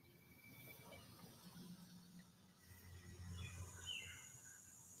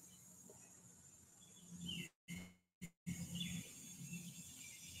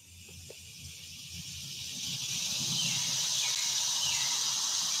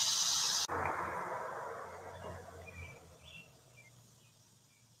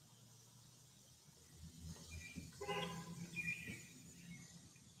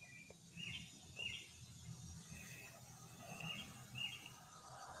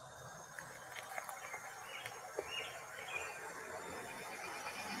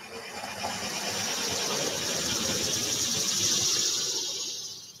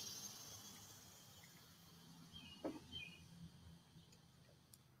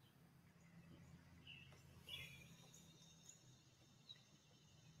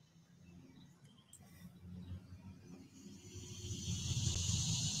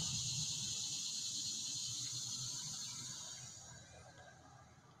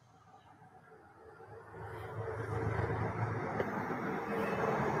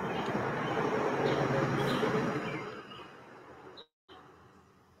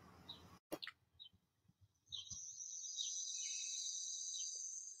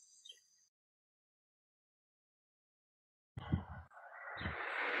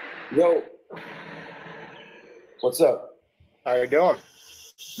 Yo, what's up? How you doing?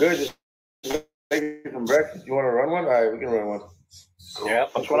 Good. Just making some breakfast. You want to run one? All right, we can run one. Yeah,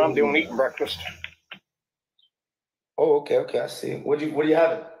 that's what I'm doing, eating breakfast. Oh, okay, I see. What do you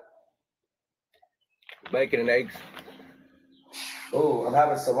having? Bacon and eggs. Oh, I'm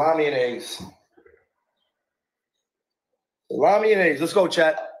having salami and eggs. Salami and eggs. Let's go,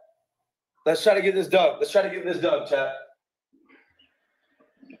 chat. Let's try to get this done. Chat.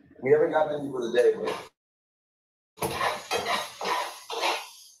 We haven't got any for the day, bro.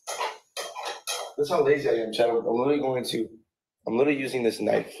 That's how lazy I am, chat. I'm literally using this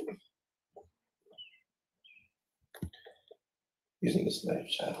knife. Using this knife,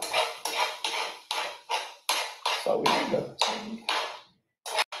 chat. That's all we need,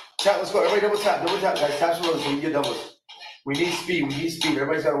 Chat, let's go. Everybody double tap, guys. Tap some so we can get doubles. We need speed.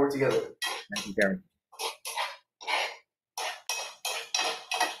 Everybody's got to work together. Thank you, Karen.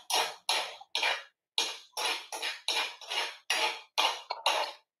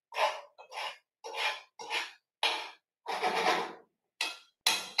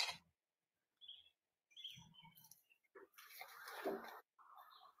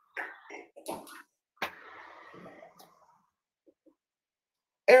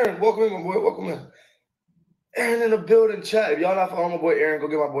 Aaron, welcome in, my boy. Welcome in. Aaron in the building, chat. If y'all not following my boy Aaron, go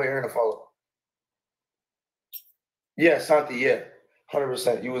give my boy Aaron a follow. Yeah, Santi, yeah.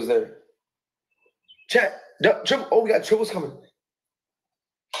 100%. You was there. Chat. Triple. Oh, we got triples coming.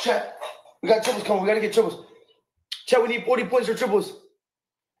 Chat. We got triples coming. We got to get triples. Chat, we need 40 points for triples.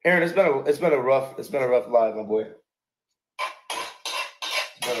 Aaron, it's been a rough live, my boy.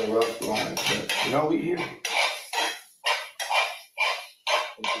 It's been a rough live. But, you know, we here.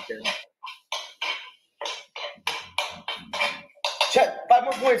 Chat, 5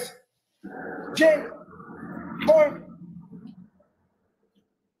 more points. Jay, Mark.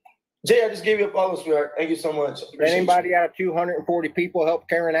 Jay, I just gave you a follow, sweetheart. Thank you so much. Anybody out of 240 people help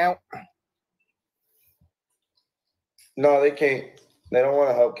Karen out? No, they can't. They don't want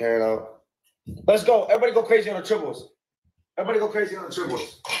to help Karen out. Let's go. Everybody go crazy on the triples.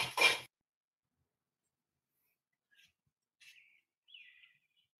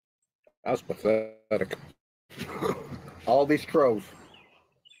 That's pathetic. All these crows.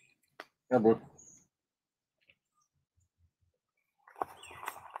 Yeah, boy.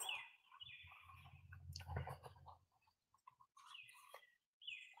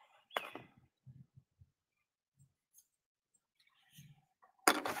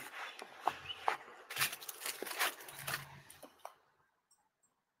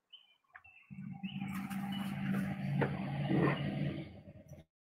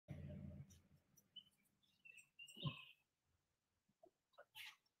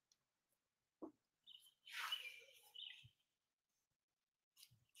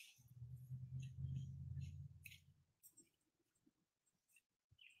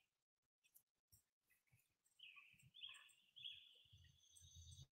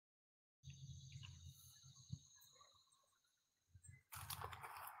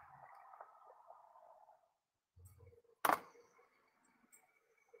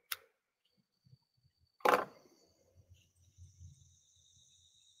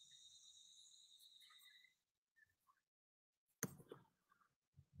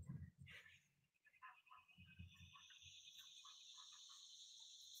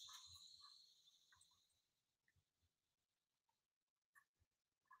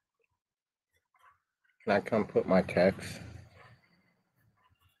 Can I come put my text?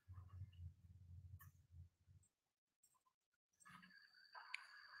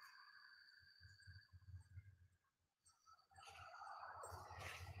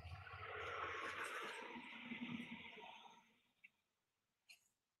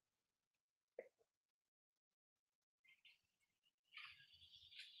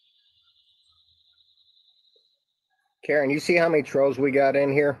 Karen, you see how many trolls we got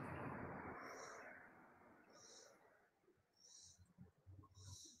in here?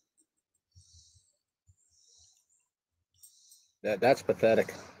 That's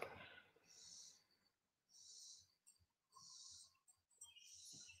pathetic.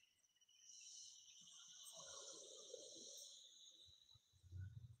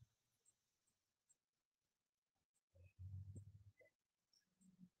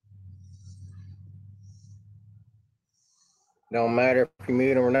 Don't matter if you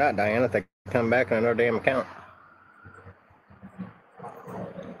mute them or not, Diana. They come back on another damn account.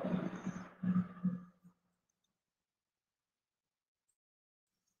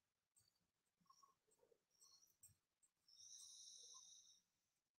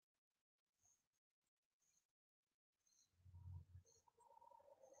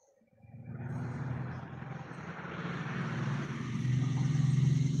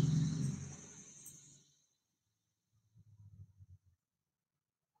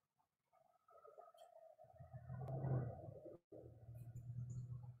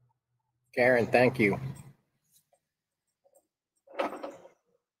 Karen, thank you.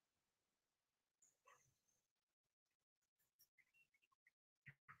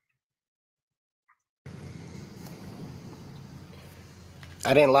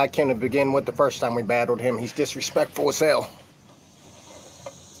 I didn't like him to begin with the first time we battled him. He's disrespectful as hell.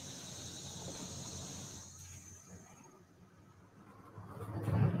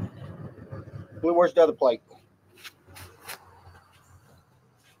 Blue, where's the other plate?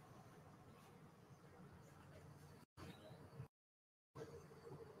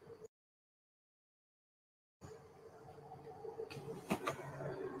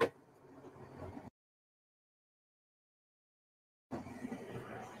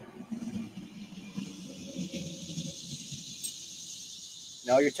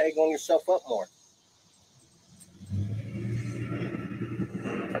 Now you're taking yourself up more.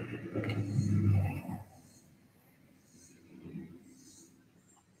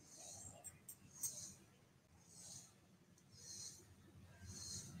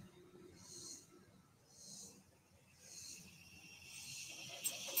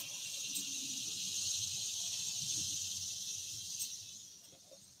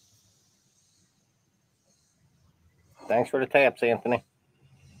 Thanks for the taps, Anthony.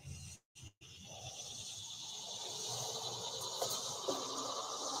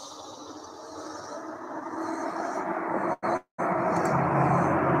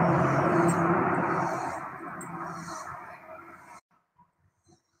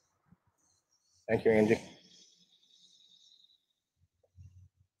 Thank you, Angie.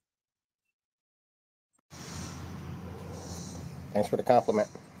 Thanks for the compliment.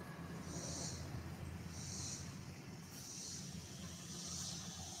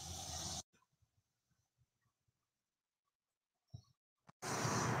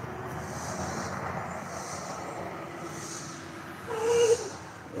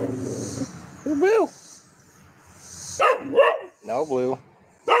 Blue. No blue.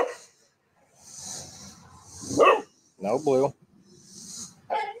 No blue.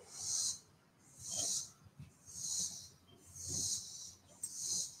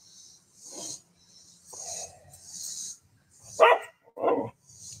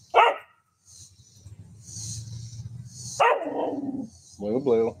 Blue,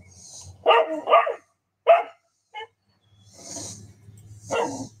 blue.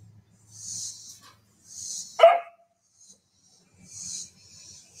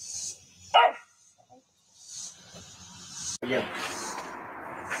 Yeah.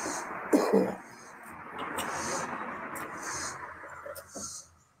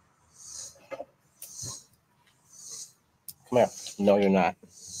 Come here. No, you're not.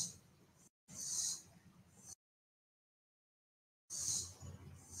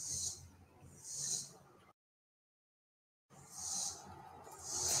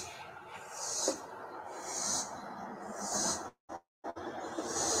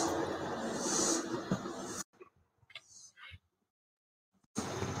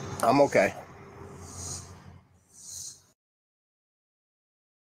 I'm okay.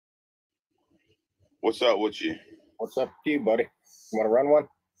 What's up with you? What's up to you, buddy? You want to run one?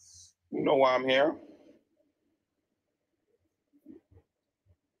 You know why I'm here?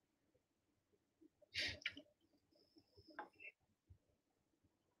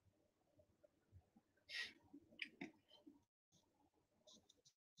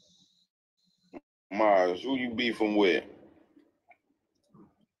 Mars, who you beefing with?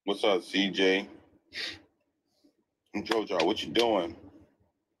 What's up, CJ? Jojo, what you doing?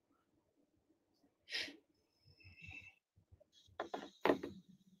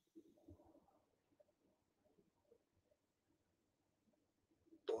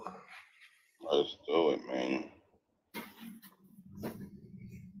 Let's do it, man.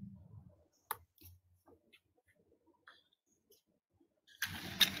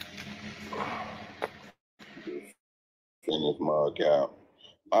 Send this mug out.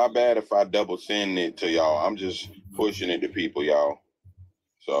 My bad if I double send it to y'all. I'm just pushing it to people, y'all.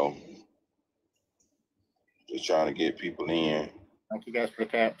 So, just trying to get people in. Thank you guys for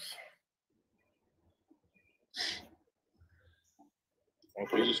the caps.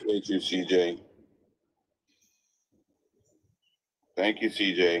 Appreciate you, CJ. Thank you,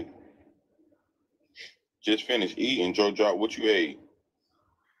 CJ. Just finished eating. Joe Drop, what you ate?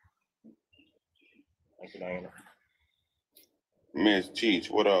 Thank you, Diana. Miss Teach,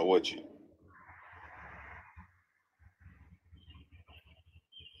 what up? What you?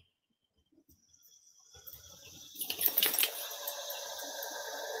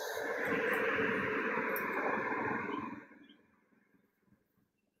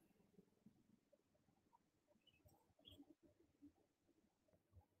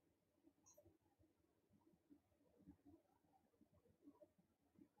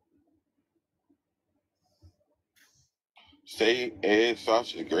 Steak, eggs,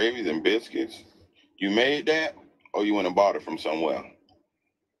 sausage, gravies, and biscuits. You made that, or you went and bought it from somewhere?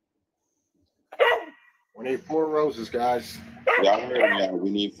 We need 4 roses, guys. Y'all heard me. We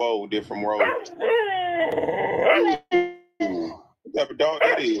need 4 different roses. What type of dog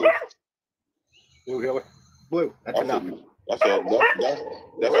that is? Blue Healer. Blue. That's enough. That's a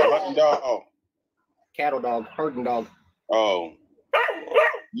hunting dog. Cattle dog. Herding dog. Oh.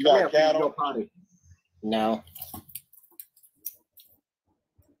 You Come got here, cattle? Go potty. No.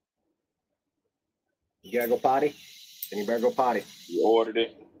 You gotta go potty? Then you better go potty. You ordered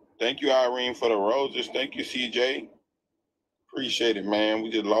it. Thank you, Irene, for the roses. Thank you, CJ. Appreciate it, man.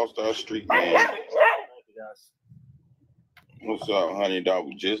 We just lost our streak, man. Thank you, guys. What's up, honey dog?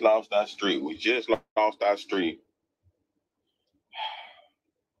 We just lost our streak.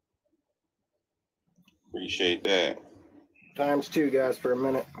 Appreciate that. Times 2, guys, for a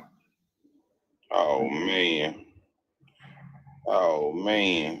minute. Oh, man. Oh,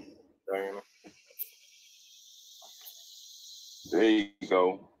 man. Diana. There you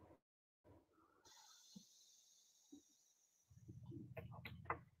go.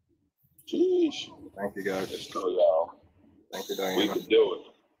 Jeez. Thank you, guys. Let's go, y'all. Thank you, Diana. We can do it.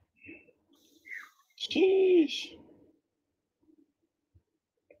 Sheesh.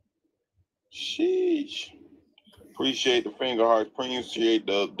 Sheesh. Appreciate the finger hearts. Appreciate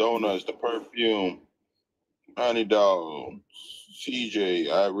the donuts, the perfume. Honey dog. CJ,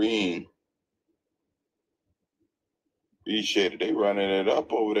 Irene. Appreciate it. They running it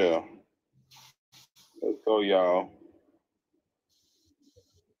up over there. Let's go, y'all.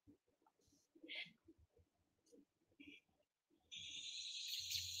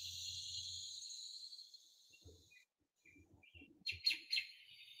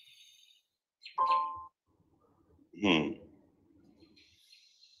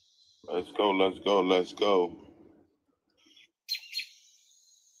 Let's go, let's go, let's go.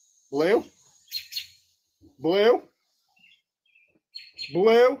 Blue? Blue?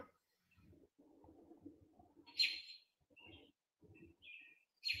 Blue?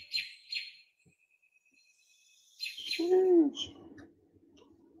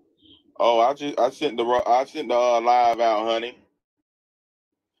 Oh, I sent the live out, honey.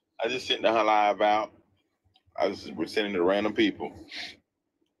 I just sent the live out. I was sending it to random people.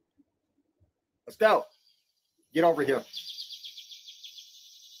 Let's go. Get over here.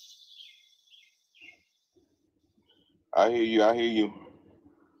 I hear you. I hear you.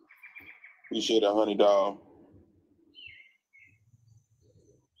 Appreciate it, honey dog.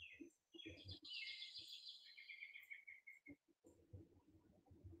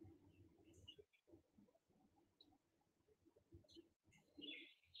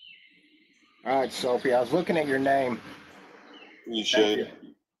 All right, Sophie. I was looking at your name. Appreciate it.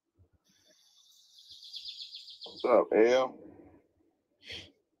 What's up, L?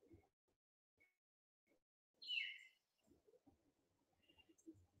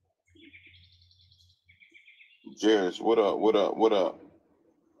 Jerris, what up? What up? What up?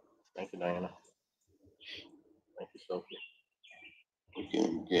 Thank you, Diana. Thank you, Sophie.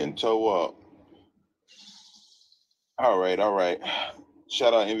 Getting toe up. All right, all right.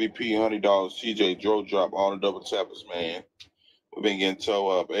 Shout out MVP, Honey Dogs, CJ, Joe Drop, all the double tappers, man. We've been getting toe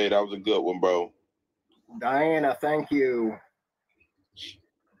up. Hey, that was a good one, bro. Diana, thank you.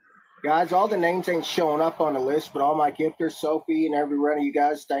 Guys, all the names ain't showing up on the list, but all my gifters, Sophie and every one of you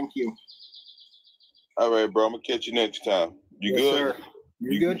guys, thank you. All right, bro. I'm gonna catch you next time. You Yes, good? sir.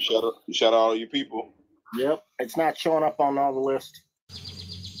 You good? Shout out all your people. Yep. It's not showing up on all the list.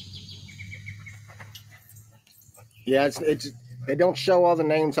 Yeah, it don't show all the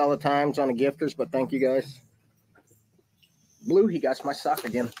names all the times on the gifters, but thank you guys. Blue, he got my sock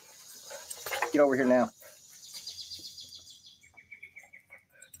again. Get over here now.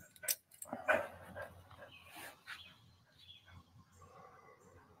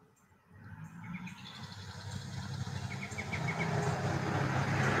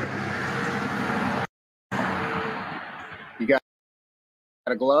 You got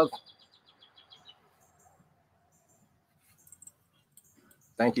a glove?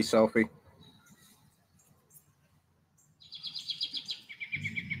 Thank you, Sophie.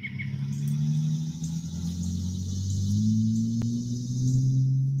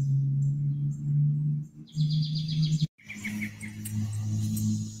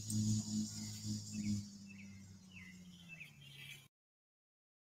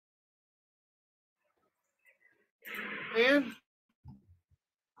 Man,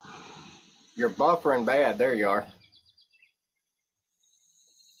 You're buffering bad. There you are.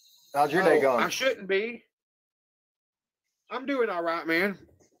 How's your day going? I shouldn't be. I'm doing all right, man.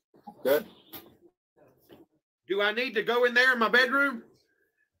 Good. Do I need to go in there in my bedroom?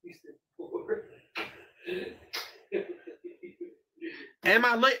 Am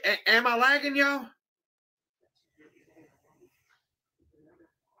I lagging, y'all?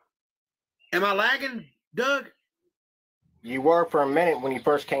 Am I lagging, Doug? You were for a minute when you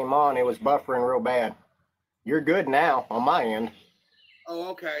first came on. It was buffering real bad. You're good now on my end. Oh,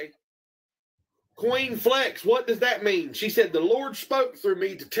 okay. Queen Flex, what does that mean? She said, the Lord spoke through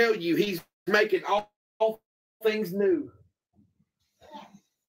me to tell you he's making all things new.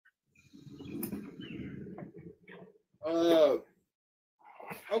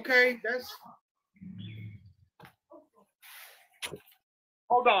 Okay, that's...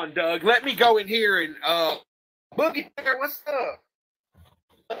 Hold on, Doug. Let me go in here and, Boogie Bear, what's up?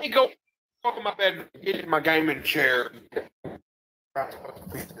 Let me go walk in my bed and get in my gaming chair.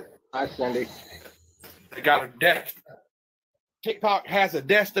 Hi, Cindy. They got a desk. TikTok has a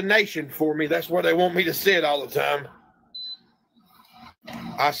destination for me. That's where they want me to sit all the time.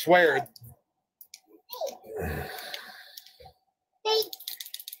 I swear.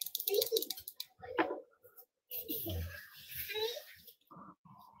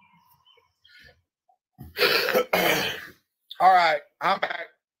 All right, I'm back.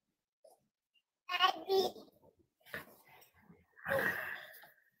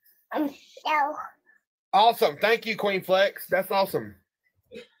 Awesome. Thank you, Queen Flex. That's awesome.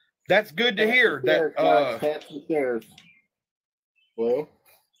 That's good to hear. Tap some chairs. Blue.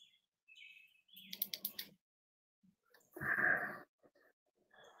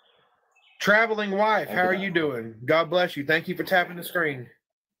 Traveling wife, how are you doing? God bless you. Thank you for tapping the screen.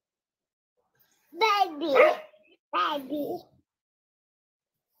 Baby.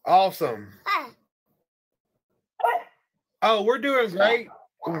 Awesome. Oh, we're doing great.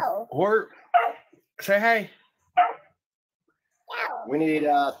 We're say hey. We need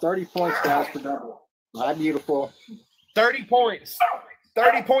 30 points, guys, for double. Hi, beautiful. 30 points.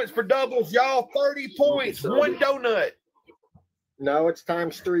 30 points for doubles, y'all. 30 points. One donut. No, it's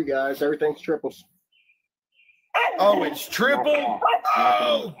 ×3, guys. Everything's triples. Oh, it's triple.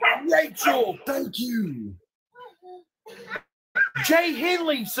 Oh, Rachel, thank you. Jay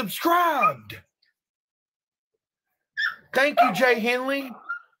Henley subscribed. Thank you, Jay Henley.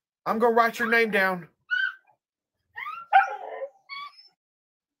 I'm going to write your name down.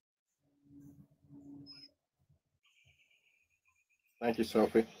 Thank you,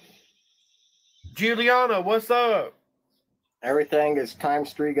 Sophie. Juliana, what's up? Everything is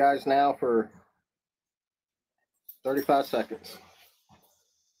 ×3, guys, now for 35 seconds.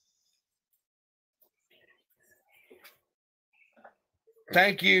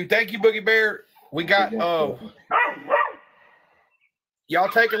 Thank you. Thank you, Boogie Bear. We got, y'all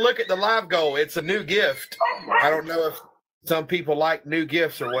take a look at the live goal. It's a new gift. I don't know if some people like new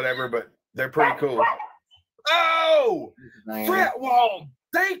gifts or whatever, but they're pretty cool. Oh, Fretwall,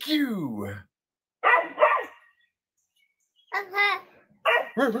 thank you.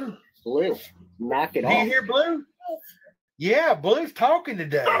 Blue, knock it Do off. you hear Blue? Yeah, Blue's talking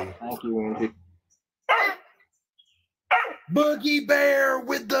today. Thank you, Angie. Boogie Bear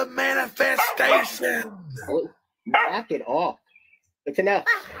with the manifestation. Blue, knock it off. It's enough.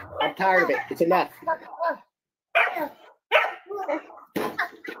 I'm tired of it. It's enough.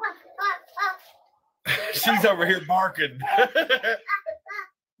 She's over here barking.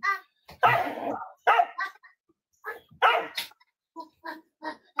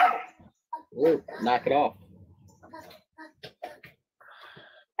 Ooh, knock it off.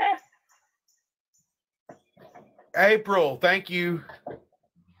 April, thank you.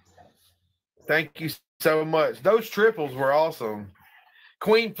 Thank you so much. Those triples were awesome.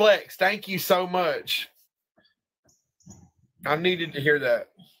 Queen Flex, thank you so much. I needed to hear that.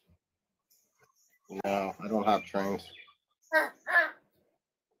 No, I don't have trains.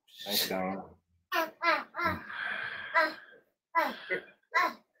 Thanks, Diane.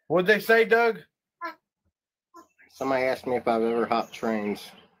 What'd they say, Doug? Somebody asked me if I've ever hopped trains.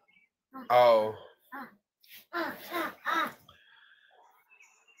 Oh.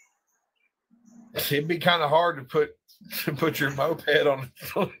 It'd be kind of hard to put your moped on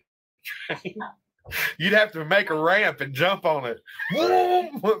a train. You'd have to make a ramp and jump on it.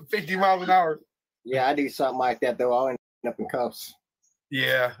 50 miles an hour. Yeah, I do something like that though. I'll end up in cuffs.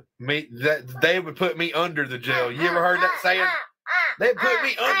 Yeah, they would put me under the jail. You ever heard that saying? They put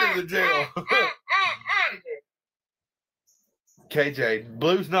me under the jail. KJ,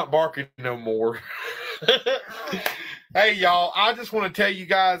 Blue's not barking no more. Hey, y'all, I just want to tell you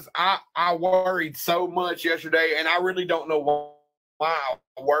guys, I worried so much yesterday, and I really don't know why I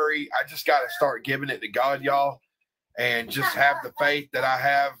worry. I just got to start giving it to God, y'all, and just have the faith that I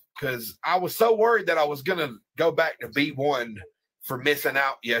have, because I was so worried that I was going to go back to B1 for missing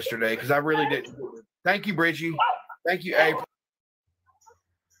out yesterday, because I really didn't. Thank you, Bridgie. Thank you, April.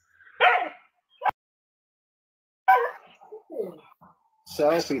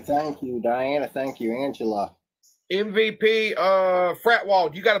 Sophie, thank you. Diana, thank you. Angela. MVP,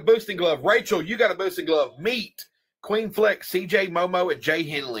 Fratwald, you got a boosting glove. Rachel, you got a boosting glove. Meet Queen Flex, CJ Momo, and Jay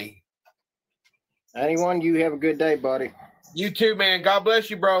Henley. Anyone, you have a good day, buddy. You too, man. God bless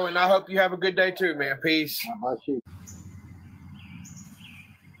you, bro, and I hope you have a good day too, man. Peace. God bless you.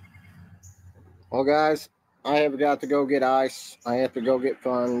 Well, guys, I have got to go get ice. I have to go get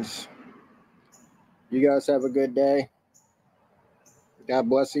funds. You guys have a good day. God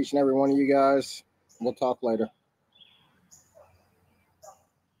bless each and every one of you guys. We'll talk later.